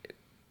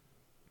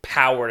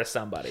power to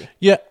somebody.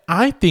 Yeah,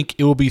 I think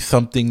it will be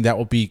something that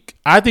will be.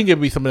 I think it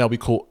would be something that will be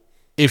cool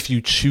if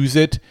you choose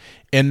it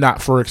and not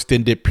for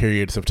extended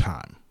periods of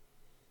time.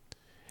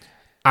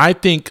 I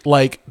think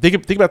like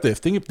think about this.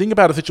 Think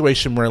about a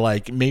situation where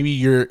like maybe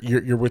you're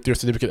with your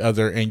significant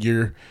other and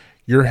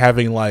you're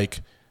having like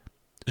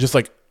just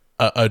like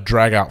a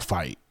drag out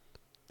fight,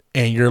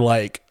 and you're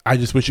like, I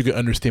just wish you could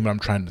understand what I'm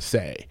trying to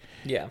say.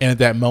 Yeah. And at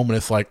that moment,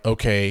 it's like,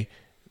 okay,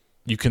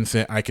 you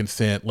consent, I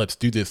consent, let's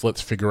do this,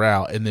 let's figure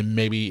out. And then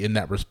maybe in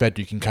that respect,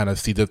 you can kind of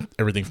see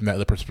everything from that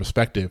other person's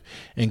perspective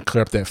and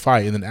clear up that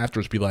fight. And then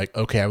afterwards be like,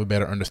 okay, I have a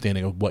better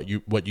understanding of what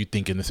you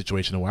think in the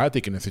situation and what I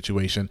think in the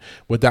situation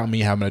without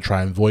me having to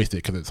try and voice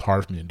it because it's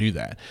hard for me to do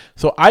that.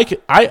 So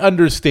I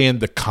understand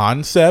the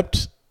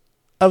concept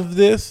of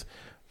this,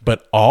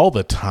 but all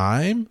the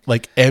time,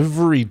 like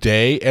every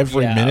day,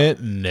 every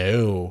minute,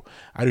 no.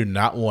 You do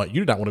not want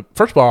to,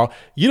 first of all,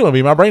 you don't want to be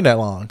in my brain that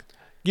long.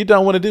 You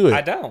don't want to do it.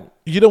 I don't.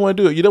 You don't want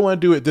to do it. You don't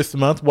want to do it this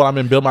month while I'm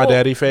in Bill My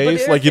Daddy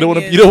phase. Like you don't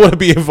want to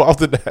be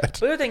involved in that.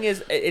 The other thing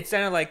is, it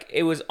sounded like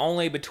it was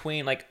only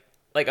between like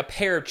a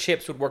pair of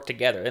chips would work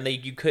together, and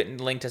you couldn't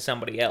link to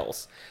somebody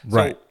else.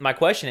 Right. So my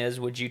question is,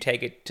 would you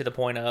take it to the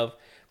point of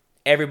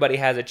everybody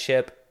has a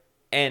chip,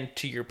 and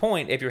to your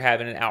point, if you're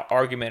having an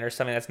argument or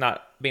something that's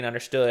not being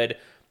understood,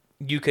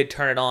 you could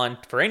turn it on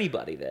for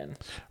anybody then.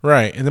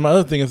 Right. And then my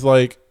other thing is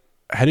like,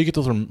 how do you get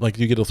those from? Like,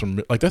 do you get those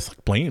from? Like, that's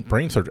like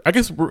brain surgery. I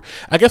guess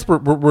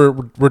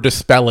we're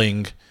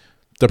dispelling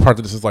the part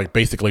that this is like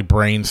basically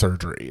brain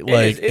surgery,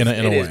 like in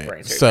a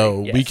way.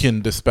 So yes. We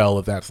can dispel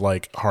if that's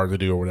like hard to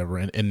do or whatever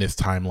in this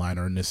timeline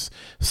or in this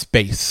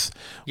space,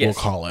 we'll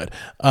call it.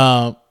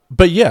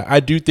 But yeah, I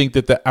do think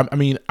that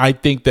I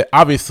think that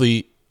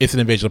obviously it's an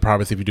invasion of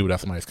privacy if you do it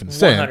without somebody's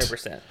consent.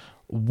 100%.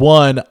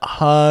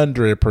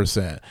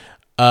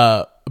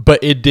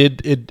 But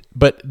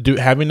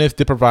having this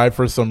did provide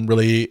for some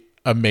really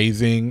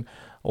amazing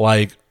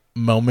like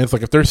moments.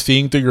 Like if they're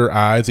seeing through your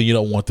eyes and you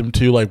don't want them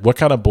to, like what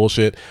kind of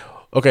bullshit?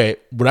 Okay,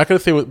 we're not gonna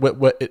say but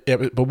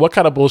what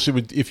kind of bullshit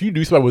would, if you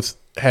knew somebody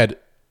had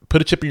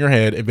put a chip in your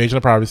head, invasion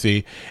of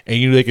privacy, and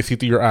you knew they could see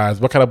through your eyes,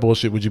 what kind of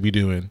bullshit would you be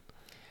doing?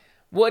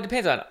 Well, it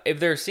depends on if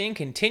they're seeing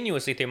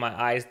continuously through my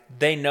eyes.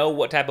 They know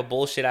what type of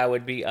bullshit I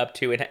would be up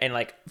to, and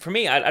like for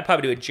me, I'd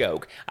probably do a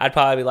joke. I'd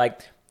probably be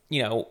like,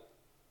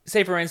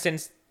 say for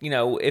instance,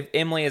 if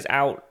Emily is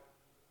out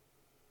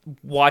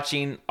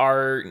watching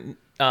our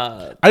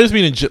I just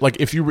mean like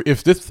if you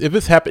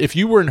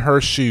were in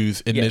her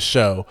shoes in this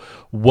show,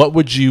 what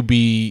would you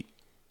be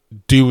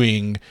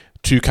doing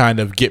to kind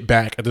of get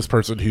back at this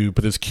person who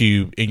put this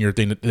cube in your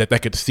thing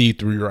that could see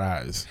through your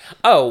eyes?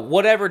 Oh,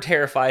 whatever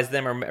terrifies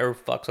them or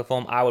fucks with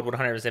them, I would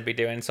 100% be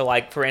doing. So,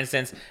 like, for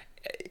instance,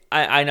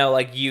 I know,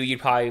 like,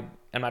 you'd probably,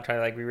 I'm not trying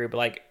to, like, be rude, but,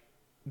 like,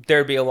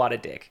 there'd be a lot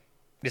of dick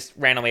just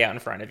randomly out in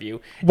front of you.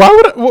 Why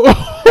would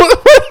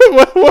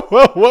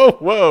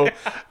whoa.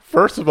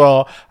 First of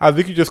all, I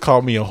think you just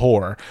called me a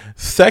whore.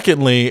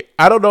 Secondly,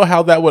 I don't know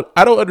how that would,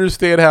 I don't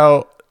understand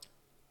how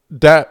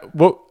that,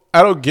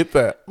 I don't get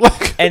that.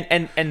 Like,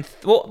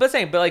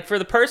 but like for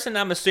the person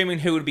I'm assuming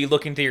who would be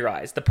looking through your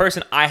eyes, the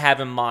person I have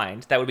in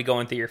mind that would be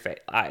going through your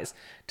eyes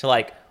to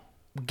like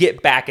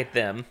get back at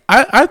them.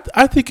 I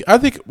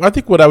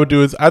think what I would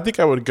do is I think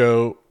I would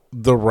go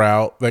the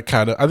route that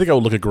kind of, I think I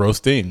would look at gross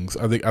things.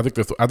 I think I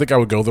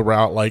would go the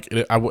route like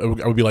I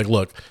would be like,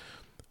 look,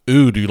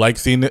 ooh, do you like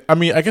seeing it? I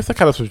mean, I guess that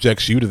kind of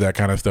subjects you to that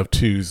kind of stuff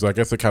too. So I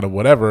guess it kind of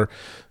whatever.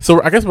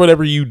 So I guess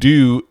whatever you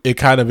do, it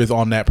kind of is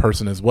on that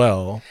person as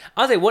well.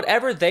 I'll say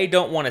whatever they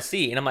don't want to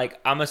see. And I'm like,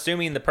 I'm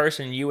assuming the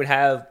person you would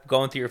have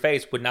going through your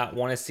face would not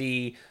want to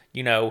see,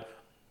 you know,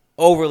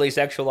 overly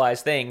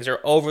sexualized things or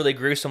overly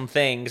gruesome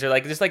things or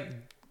like just like,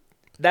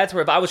 that's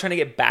where if I was trying to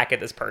get back at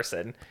this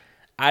person,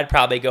 I'd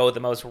probably go with the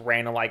most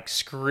random, like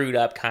screwed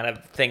up kind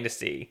of thing to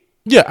see.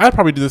 Yeah, I'd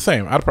probably do the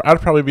same.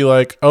 I'd probably be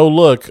like, oh,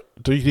 look,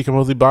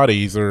 decomposing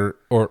bodies or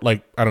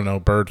like, I don't know,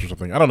 birds or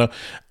something. I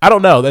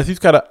don't know. That's, he's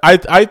kind of,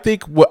 I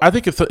think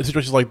in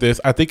situations like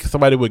this, I think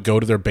somebody would go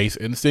to their base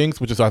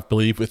instincts, which is, I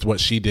believe, is what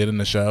she did in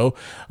the show.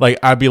 Like,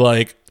 I'd be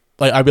like,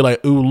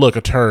 ooh, look,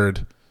 a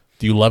turd.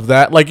 Do you love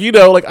that? Like, you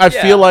know, like, I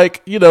feel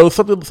like, you know,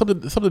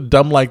 something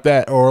dumb like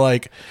that, or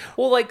like.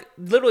 Well, like,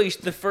 literally,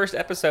 the first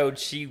episode,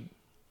 she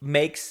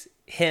makes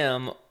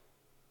him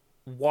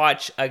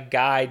watch a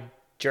guy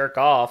jerk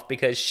off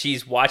because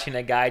she's watching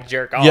a guy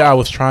jerk off. Yeah, I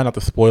was trying not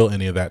to spoil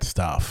any of that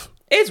stuff.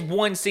 It's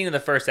one scene in the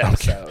first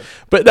episode. Okay.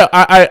 But no,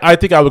 I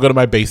think I would go to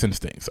my base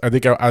instincts. I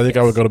think I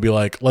would go to be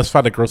like, let's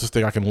find the grossest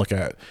thing I can look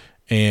at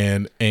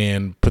and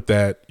put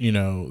that, you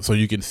know, so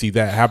you can see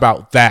that. How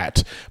about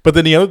that? But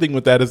then the other thing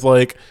with that is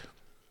like,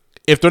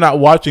 if they're not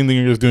watching, then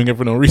you're just doing it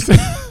for no reason.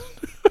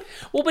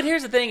 Well, but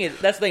here's the thing: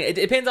 that's the thing. It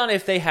depends on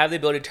if they have the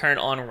ability to turn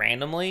on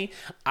randomly.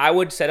 I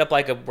would set up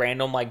like a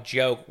random like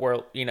joke where,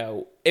 you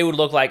know, it would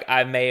look like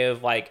I may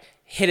have like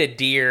hit a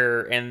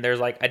deer and there's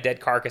like a dead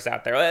carcass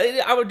out there.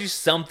 I would do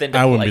something.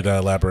 I wouldn't be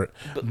that elaborate.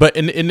 But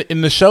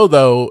in the show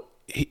though,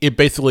 it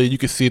basically, you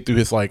could see it through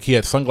his, like, he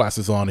had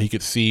sunglasses on. He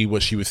could see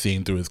what she was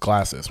seeing through his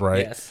glasses,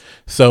 right? Yes.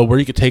 So where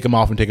you could take them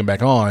off and take them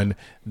back on,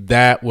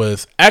 that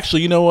was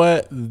actually, you know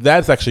what?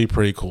 That's actually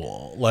pretty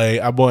cool. Like,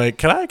 I'm like,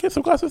 can I get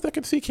some glasses that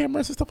can see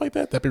cameras and stuff like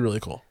that? That'd be really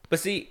cool. But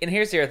see, and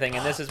here's the other thing,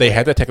 and this is they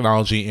had that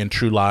technology in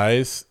True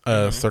Lies,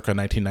 circa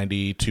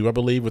 1992, I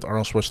believe, with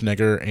Arnold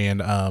Schwarzenegger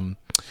and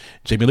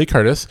Jamie Lee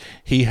Curtis.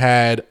 He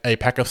had a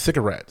pack of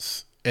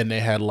cigarettes. And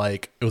they had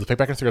like, it was a fake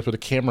pack of cigarettes with a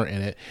camera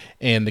in it,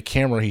 and the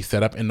camera he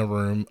set up in the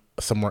room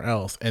somewhere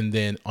else, and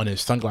then on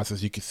his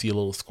sunglasses you could see a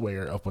little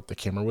square of what the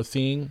camera was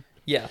seeing.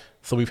 Yeah.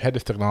 So we've had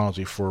this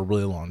technology for a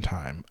really long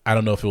time. I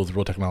don't know if it was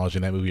real technology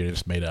in that movie or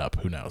just made up.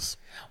 Who knows?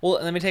 Well,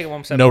 let me take it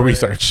one step. No further.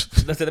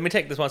 research. Let me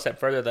take this one step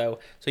further though.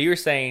 So you were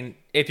saying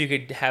if you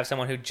could have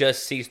someone who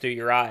just sees through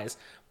your eyes,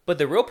 but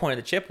the real point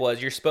of the chip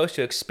was you're supposed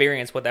to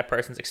experience what that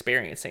person's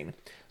experiencing.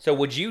 So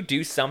would you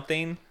do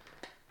something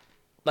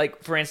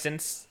like, for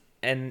instance,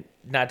 and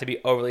not to be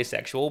overly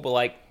sexual, but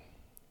like,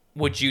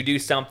 would you do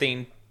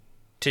something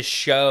to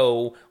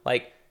show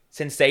like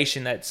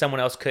sensation that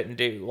someone else couldn't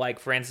do? Like,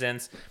 for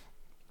instance,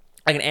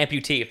 like an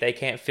amputee, if they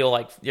can't feel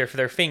like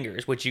their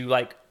fingers, would you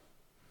like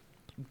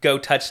go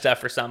touch stuff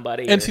for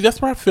somebody? And see,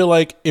 that's where I feel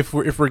like if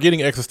we're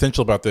getting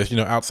existential about this, you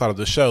know, outside of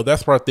the show,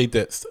 that's where I think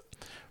that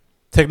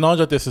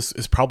technology like this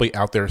is probably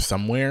out there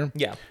somewhere.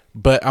 Yeah.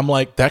 But I'm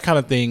like, that kind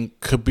of thing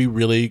could be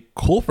really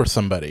cool for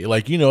somebody.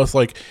 Like, you know, it's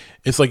like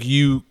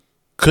you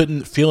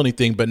couldn't feel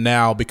anything, but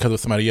now because of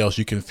somebody else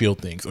you can feel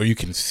things, or you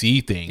can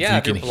see things, yeah,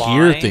 you can blind,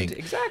 hear things.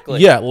 Exactly.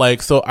 Yeah,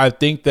 like, so I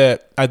think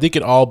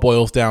it all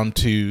boils down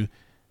to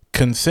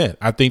consent.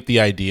 I think the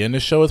idea in the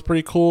show is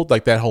pretty cool,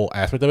 like that whole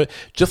aspect of it.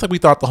 Just like we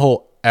thought the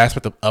whole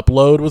aspect of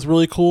upload was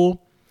really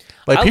cool.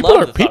 Like,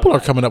 people are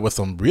coming up with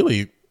some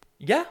really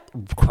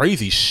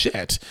crazy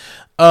shit.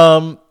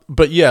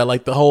 But yeah,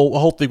 like the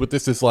whole thing with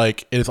this is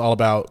like, it is all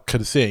about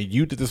consent.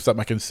 You did this without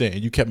my consent,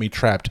 and you kept me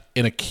trapped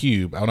in a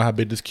cube. I don't know how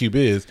big this cube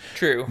is.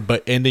 True.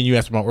 And then you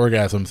asked about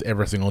orgasms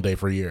every single day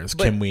for years.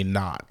 Can we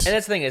not? And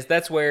that's the thing is,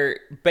 that's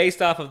where,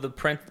 based off of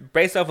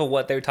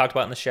what they talked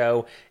about in the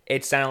show,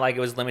 it sounded like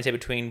it was limited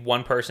between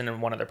one person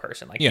and one other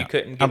person. Like, you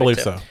couldn't give I believe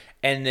it to, so.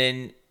 And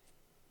then,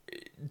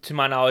 to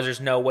my knowledge, there's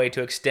no way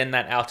to extend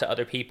that out to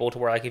other people to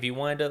where, like, if you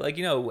wanted to, like,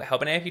 you know,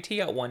 help an amputee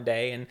out one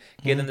day and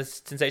give them the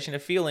sensation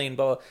of feeling,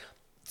 blah.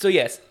 So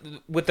yes,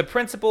 with the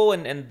principle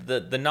and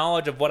the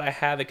knowledge of what I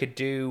have it could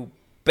do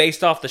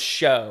based off the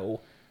show,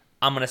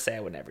 I'm gonna say I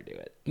would never do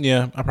it.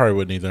 Yeah, I probably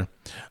wouldn't either.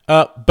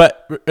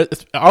 But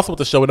it's also with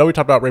the show, I know we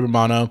talked about Ray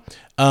Romano.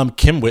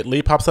 Kim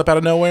Whitley pops up out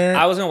of nowhere.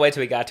 I was gonna wait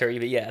till we got to her,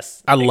 but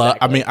yes, I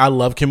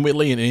love Kim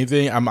Whitley and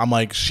anything. I'm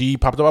like, she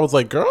popped up. I was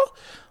like, girl,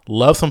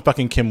 love some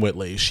fucking Kim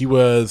Whitley. She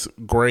was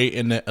great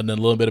in the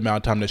little bit amount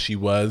of time that she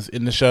was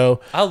in the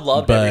show. I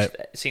loved every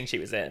scene she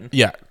was in.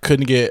 Yeah,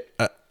 couldn't get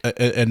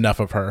enough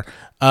of her.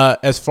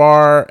 As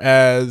far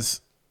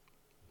as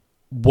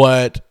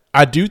what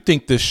I do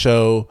think this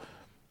show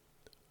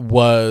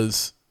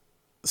was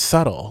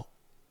subtle.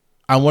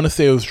 I want to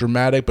say it was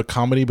dramatic, but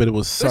comedy, but it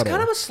was subtle. It was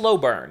kind of a slow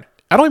burn.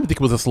 I don't even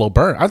think it was a slow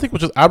burn. I think it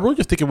was just. I really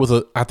just think it was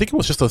a. I think it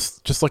was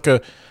just like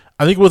a.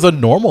 I think it was a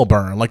normal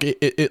burn. Like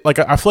it like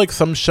I feel like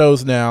some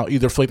shows now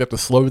either feel like they have to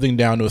slow everything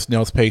down to a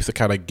snail's pace to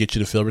kind of get you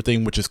to feel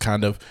everything, which is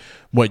kind of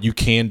what you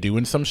can do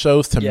in some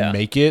shows to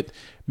make it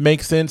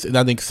make sense. And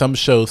I think some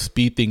shows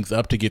speed things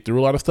up to get through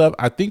a lot of stuff.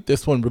 I think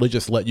this one really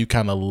just let you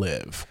kind of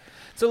live.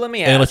 So let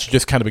me ask. And let you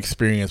just kind of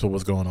experience what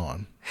was going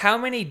on. How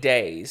many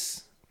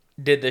days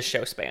did this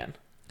show span?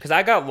 Because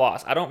I got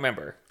lost. I don't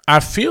remember. I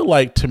feel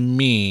like to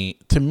me,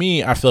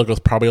 I feel like it was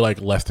probably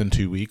like less than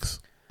 2 weeks.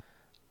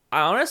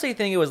 I honestly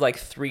think it was like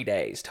 3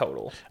 days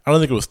total. I don't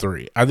think it was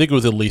 3. I think it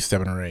was at least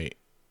 7 or 8.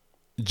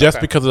 Just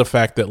because of the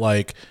fact that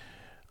like,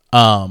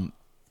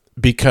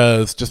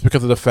 because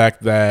of the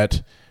fact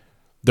that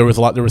there was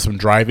some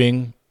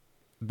driving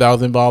that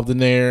was involved in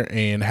there,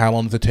 and how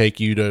long does it take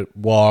you to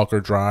walk or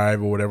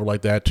drive or whatever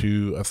like that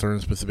to a certain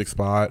specific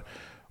spot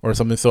or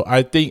something. So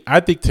I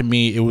think to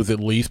me it was at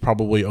least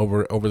probably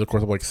over the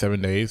course of like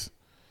 7 days,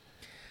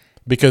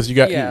 because you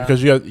got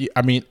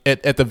I mean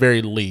at the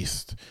very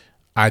least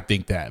I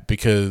think that,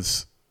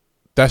 because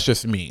that's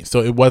just me.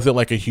 So it wasn't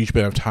like a huge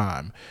span of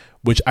time,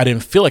 which I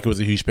didn't feel like it was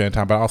a huge span of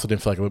time, but I also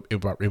didn't feel like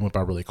it went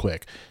by really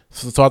quick.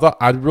 So I thought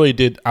I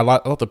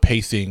thought the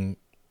pacing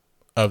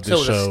of the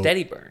show. So it was a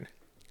steady burn.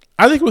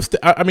 I think it was.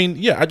 I mean,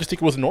 yeah. I just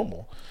think it was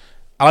normal.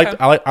 I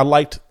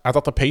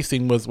thought the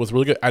pacing was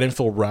really good. I didn't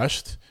feel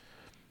rushed.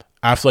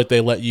 I feel like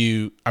they let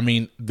you. I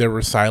mean, there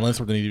was silence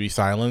where there needed to be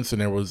silence,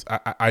 and there was.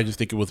 I just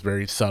think it was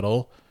very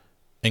subtle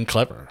and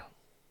clever.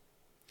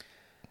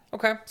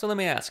 Okay, so let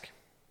me ask,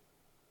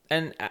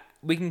 and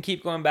we can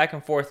keep going back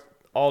and forth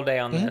all day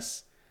on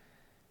this.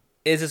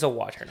 Is this a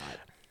watch or not?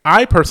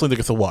 I personally think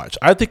it's a watch.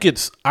 I think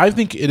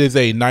it is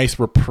a nice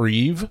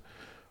reprieve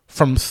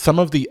from some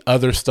of the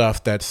other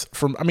stuff that's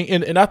from, I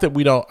mean, and not that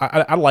we don't,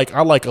 I like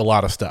a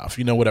lot of stuff,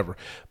 whatever.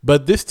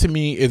 But this to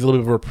me is a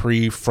little bit of a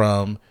reprieve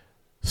from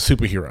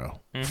superhero,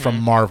 from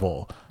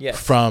Marvel,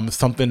 from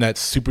something that's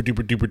super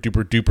duper duper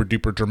duper duper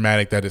duper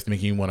dramatic that is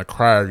making you want to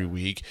cry every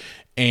week.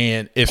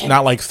 And it's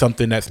not like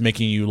something that's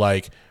making you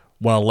like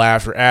want to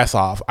laugh your ass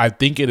off. I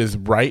think it is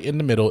right in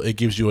the middle. It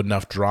gives you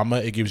enough drama.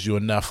 It gives you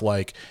enough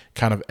like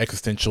kind of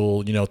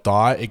existential,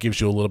 thought. It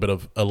gives you a little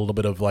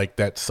bit of like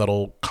that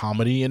subtle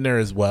comedy in there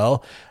as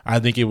well. I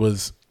think it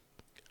was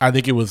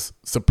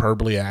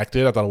superbly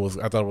acted. I thought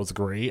it was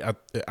great.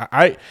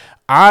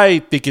 I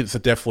think it's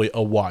definitely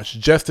a watch.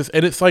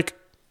 And it's like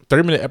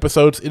 30-minute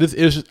episodes. It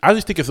is. I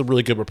just think it's a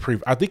really good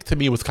reprieve. I think to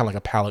me it was kind of like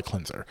a palate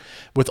cleanser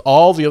with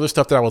all the other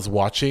stuff that I was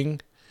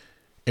watching.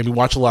 And we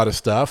watch a lot of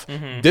stuff.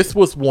 This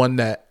was one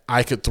that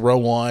I could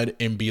throw on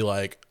and be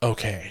like,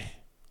 okay,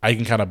 I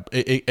can kind of.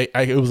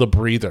 It was a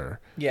breather.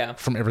 Yeah.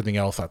 From everything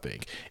else, I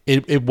think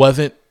it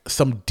wasn't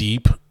some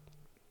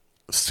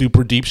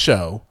super deep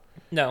show.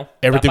 No.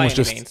 Everything was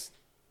just. Means.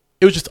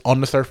 It was just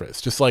on the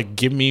surface. Just like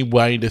give me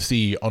what I need to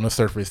see on the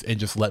surface and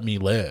just let me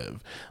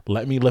live.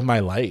 Let me live my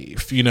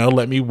life.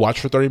 Let me watch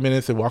for 30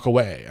 minutes and walk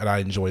away. And I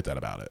enjoyed that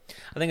about it.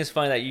 I think it's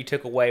funny that you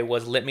took away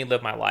was let me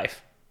live my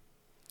life.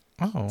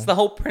 Oh. It's the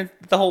whole point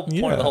of the whole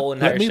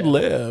entire show. Let me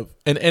live.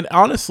 And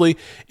honestly,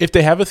 if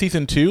they have a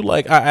season 2,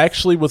 like I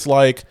actually was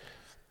like,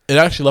 it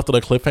actually left it a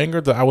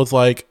cliffhanger that I was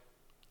like,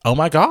 oh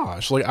my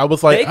gosh. Like I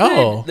was like,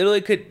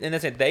 literally could, and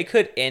that's it. They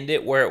could end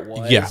it where it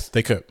was. Yeah,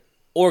 they could.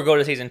 Or go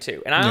to season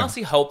 2. And I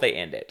honestly hope they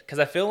end it, because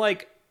I feel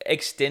like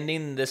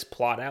extending this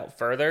plot out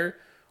further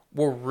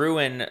will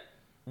ruin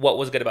what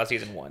was good about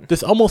season 1.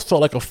 This almost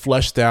felt like a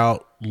fleshed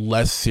out,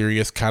 less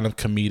serious kind of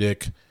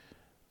comedic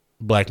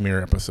Black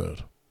Mirror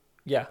episode.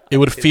 Yeah. It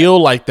would feel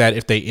like that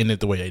if they ended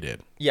the way they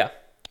did. Yeah.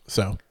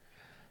 So,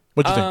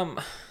 what'd you think?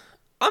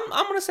 I'm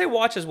going to say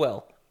watch as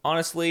well.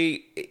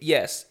 Honestly,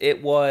 yes,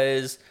 it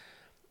was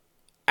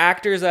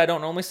actors that I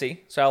don't normally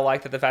see. So I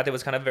like that the fact that it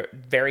was kind of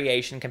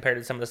variation compared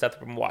to some of the stuff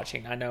that I'm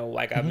watching. I know,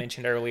 like I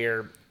mentioned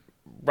earlier,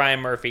 Ryan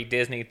Murphy,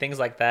 Disney, things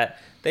like that,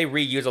 they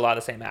reuse a lot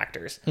of the same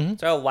actors.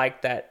 So I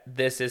like that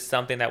this is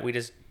something that we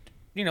just,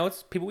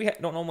 it's people we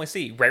don't normally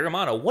see. Ray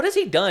Romano, what has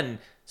he done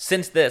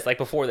since this, like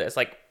before this?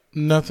 Like,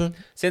 nothing.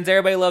 Since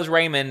Everybody Loves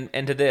Raymond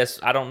into this,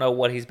 I don't know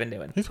what he's been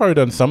doing. He's probably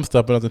done some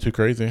stuff, but nothing too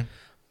crazy.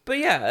 But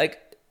yeah, like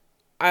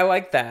I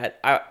like that.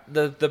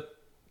 The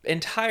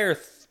entire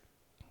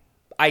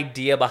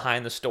idea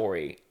behind the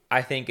story,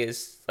 I think,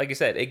 is like you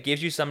said, it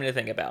gives you something to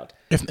think about.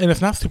 And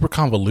it's not super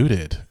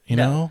convoluted, you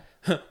know.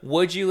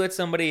 Would you let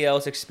somebody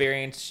else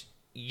experience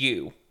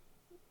you?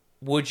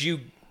 Would you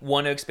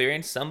want to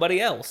experience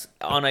somebody else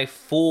on a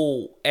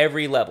full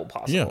every level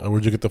possible. Yeah, or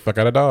would you get the fuck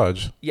out of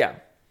Dodge? Yeah.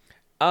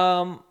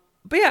 But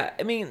yeah,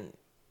 I mean,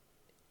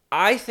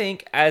 I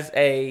think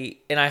and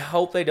I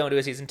hope they don't do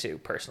a season 2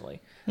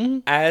 personally. Mm-hmm.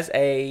 As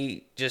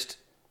a just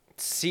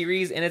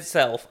series in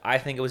itself, I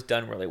think it was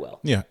done really well.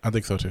 Yeah, I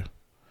think so too.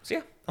 So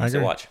yeah, I'll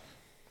still watch.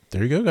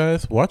 There you go,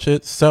 guys. Watch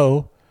it.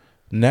 So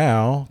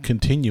now,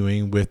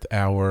 continuing with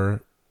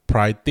our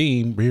Pride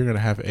theme, we're going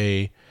to have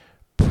a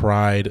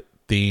Pride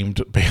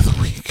themed Bay of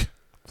the Week.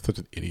 Such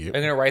an idiot.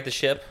 I'm going to write the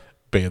ship.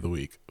 Bay of the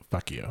Week.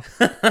 Fuck you.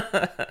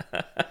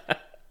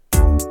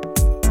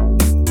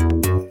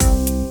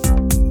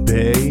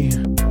 Bay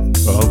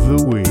of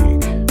the Week.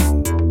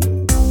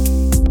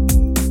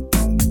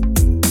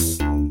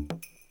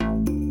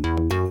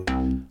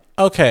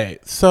 Okay,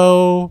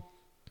 so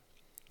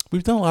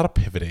we've done a lot of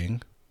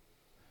pivoting.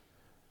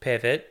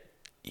 Pivot.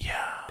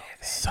 Yeah.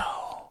 So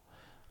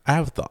I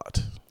have a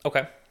thought.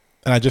 Okay.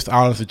 And I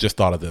honestly just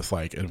thought of this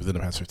like within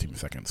the past 15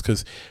 seconds,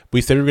 because we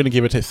said we were going to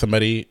give it to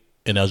somebody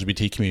in the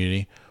LGBT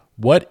community.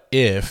 What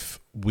if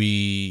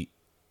we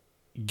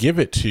give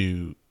it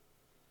to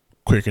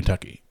Queer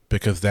Kentucky?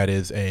 Because that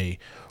is a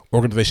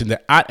organization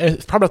that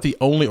it's probably not the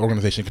only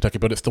organization in Kentucky,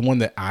 but it's the one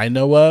that I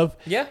know of.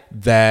 Yeah.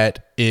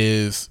 That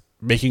is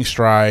making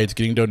strides,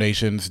 getting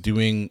donations,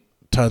 doing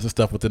tons of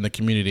stuff within the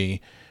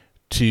community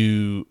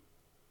to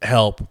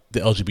help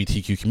the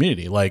LGBTQ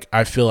community. Like,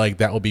 I feel like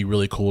that would be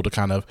really cool to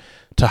kind of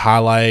to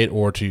highlight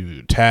or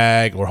to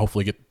tag or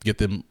hopefully get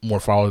them more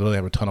followers. They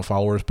have a ton of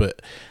followers,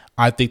 but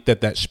I think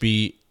that should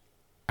be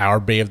our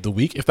Bay of the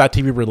Week. It's not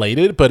TV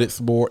related, but it's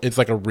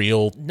like a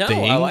real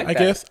thing, I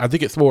guess. I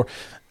think it's more,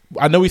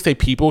 I know we say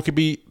people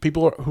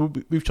who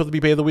we've chosen to be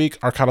Bay of the Week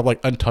are kind of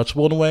like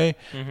untouchable in a way,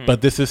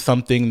 but this is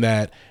something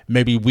that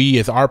maybe we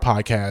as our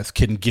podcast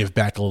can give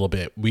back a little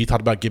bit. We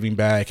talked about giving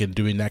back and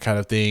doing that kind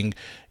of thing,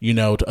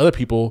 to other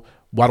people.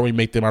 Why don't we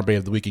make them our Bay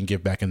of the Week and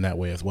give back in that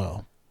way as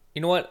well?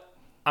 You know what?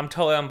 I'm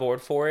totally on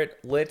board for it.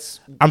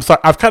 I'm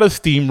sorry. I've kind of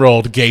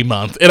steamrolled Gay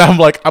Month, and I'm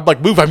like,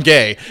 move, I'm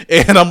gay,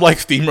 and I'm like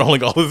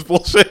steamrolling all this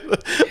bullshit.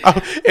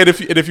 And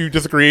if you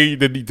disagree,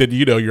 then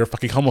you're a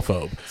fucking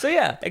homophobe. So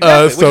yeah,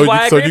 exactly. Which is why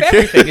I agree with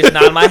everything. Just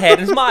nod my head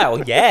and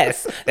smile.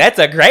 Yes, that's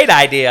a great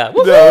idea.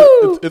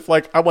 No, it's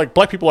like I'm like,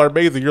 black people are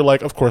amazing. You're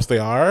like, of course they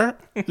are.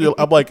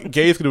 I'm like,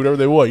 gays can do whatever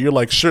they want. You're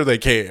like, sure they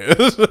can.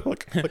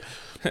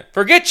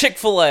 Forget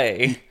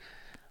Chick-fil-A.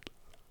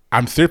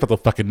 I'm serious about the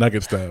fucking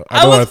nuggets, though.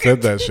 I know I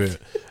said that shit.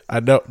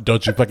 I know.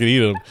 Don't you fucking eat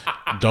them.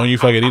 Don't you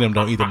fucking eat them.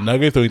 Don't eat them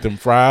nuggets. Don't eat them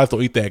fries.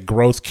 Don't eat that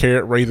gross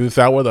carrot raisin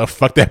salad. What the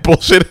fuck that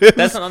bullshit is.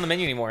 That's not on the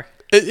menu anymore.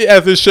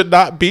 As it should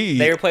not be.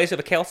 They replaced it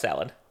with a kale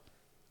salad.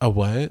 A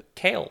what?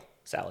 Kale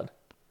salad.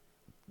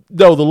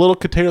 No, the little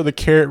container of the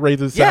carrot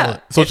raisin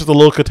salad. So it's just a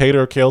little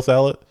container of kale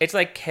salad? It's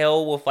like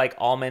kale with like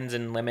almonds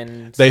and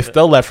lemons. They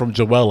stole that from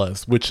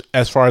Joella's, which,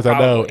 as far as I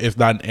know, is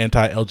not an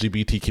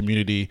anti-LGBT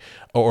community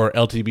or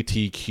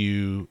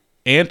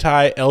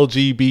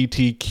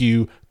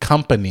anti-LGBTQ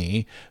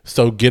company.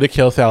 So get a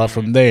kale salad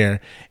from there.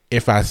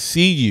 If I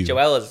see you,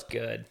 Joella's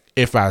good.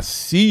 If I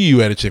see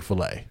you at a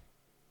Chick-fil-A,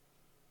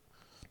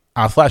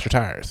 I'll slash your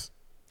tires.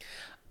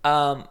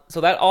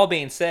 So that all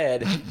being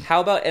said,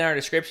 how about in our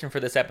description for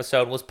this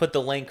episode, let's put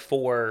the link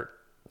for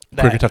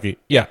that. Queer Kentucky.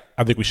 Yeah,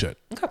 I think we should.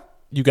 Okay.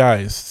 You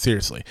guys,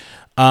 seriously.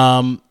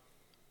 Well,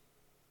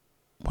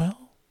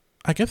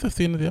 I guess that's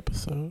the end of the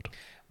episode.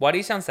 Why do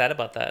you sound sad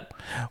about that?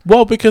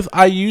 Well, because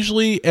I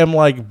usually am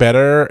like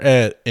better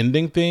at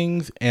ending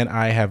things, and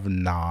I have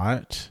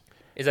not.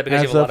 Is that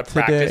because you have a lot of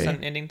practice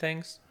on ending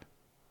things?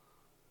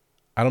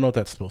 I don't know what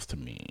that's supposed to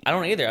mean. I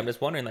don't either. I'm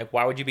just wondering, like,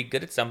 why would you be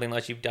good at something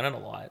unless you've done it a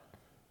lot?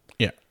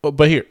 Yeah,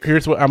 but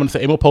here's what I'm going to say.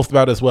 And we'll post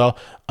about it as well.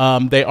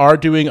 They are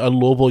doing a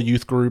Louisville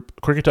Youth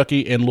Group, Queer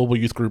Kentucky and Louisville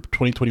Youth Group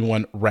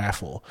 2021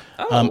 raffle.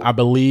 Oh. I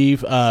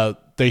believe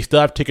they still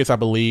have tickets. I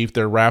believe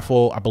their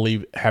raffle,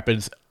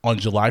 happens on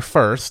July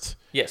 1st.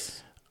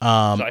 Yes.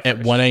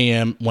 At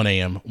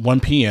 1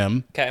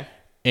 p.m. Okay.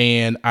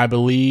 And I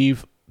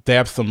believe they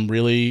have some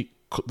really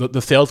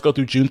the sales go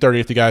through June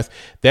 30th, you guys.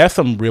 They have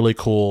some really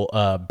cool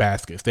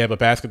baskets. They have a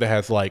basket that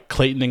has like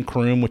Clayton and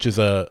Croom, which is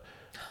a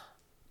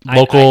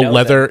local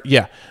leather. Them.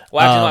 Yeah.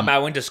 Well, actually, I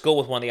went to school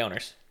with one of the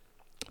owners.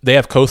 They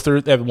have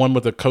coasters. They have one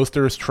with a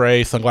coasters,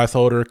 tray, sunglass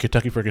holder,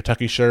 Kentucky for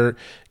Kentucky shirt,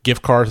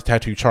 gift cards to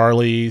Tattoo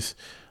Charlie's.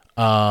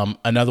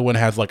 Another one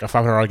has like a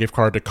 $500 gift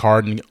card to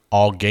Cardin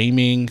All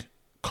Gaming.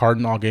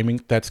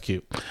 That's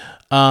cute.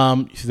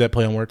 You see that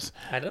play on words?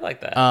 I did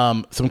like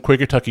that. Some Queer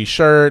Kentucky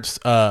shirts,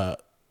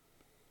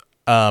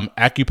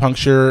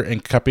 acupuncture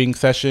and cupping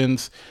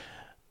sessions,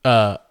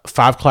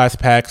 5 class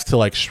packs to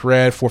like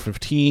Shred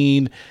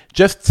 $4.15,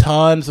 just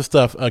tons of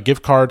stuff.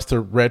 Gift cards to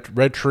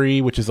Red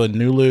Tree, which is a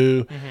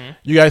Nulu. Mm-hmm.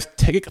 You guys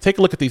take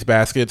a look at these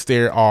baskets.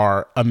 They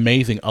are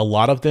amazing. A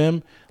lot of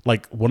them,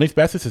 like one of these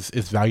baskets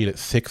is valued at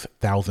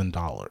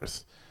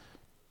 $6,000.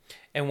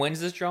 And when's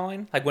this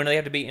drawing? Like, when do they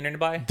have to be entered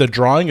by? The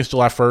drawing is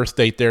July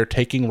 1st. They're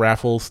taking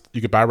raffles. You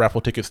could buy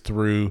raffle tickets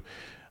through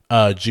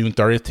June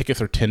 30th.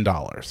 Tickets are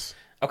 $10.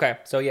 Okay,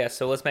 so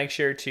let's make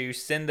sure to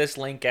send this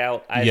link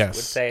out. I would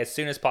say as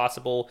soon as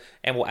possible,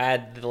 and we'll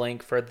add the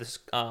link for this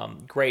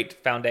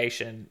great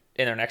foundation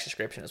in our next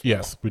description as well.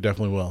 Yes, we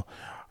definitely will.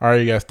 All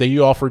right, you guys. Thank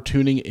you all for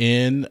tuning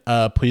in.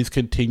 Please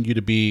continue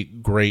to be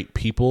great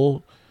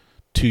people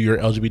to your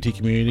LGBT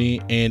community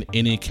and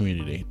any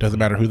community. Doesn't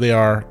matter who they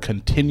are.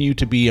 Continue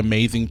to be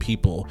amazing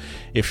people.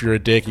 If you're a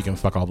dick, you can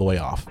fuck all the way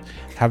off.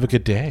 Have a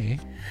good day.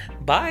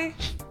 Bye.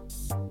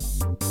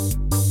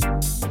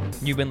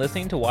 You've been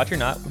listening to Watch or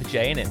Not with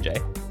Jay and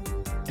MJ.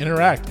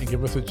 Interact and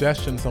give us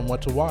suggestions on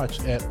what to watch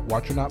at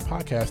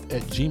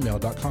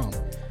watchornotpodcast@gmail.com.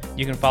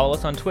 You can follow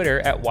us on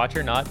Twitter at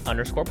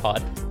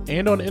watchornot_pod.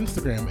 And on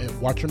Instagram at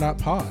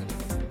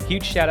watchornotpod.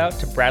 Huge shout out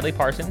to Bradley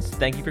Parsons.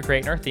 Thank you for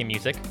creating our theme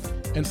music.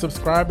 And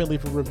subscribe and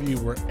leave a review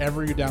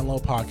wherever you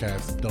download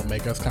podcasts. Don't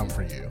make us come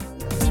for you.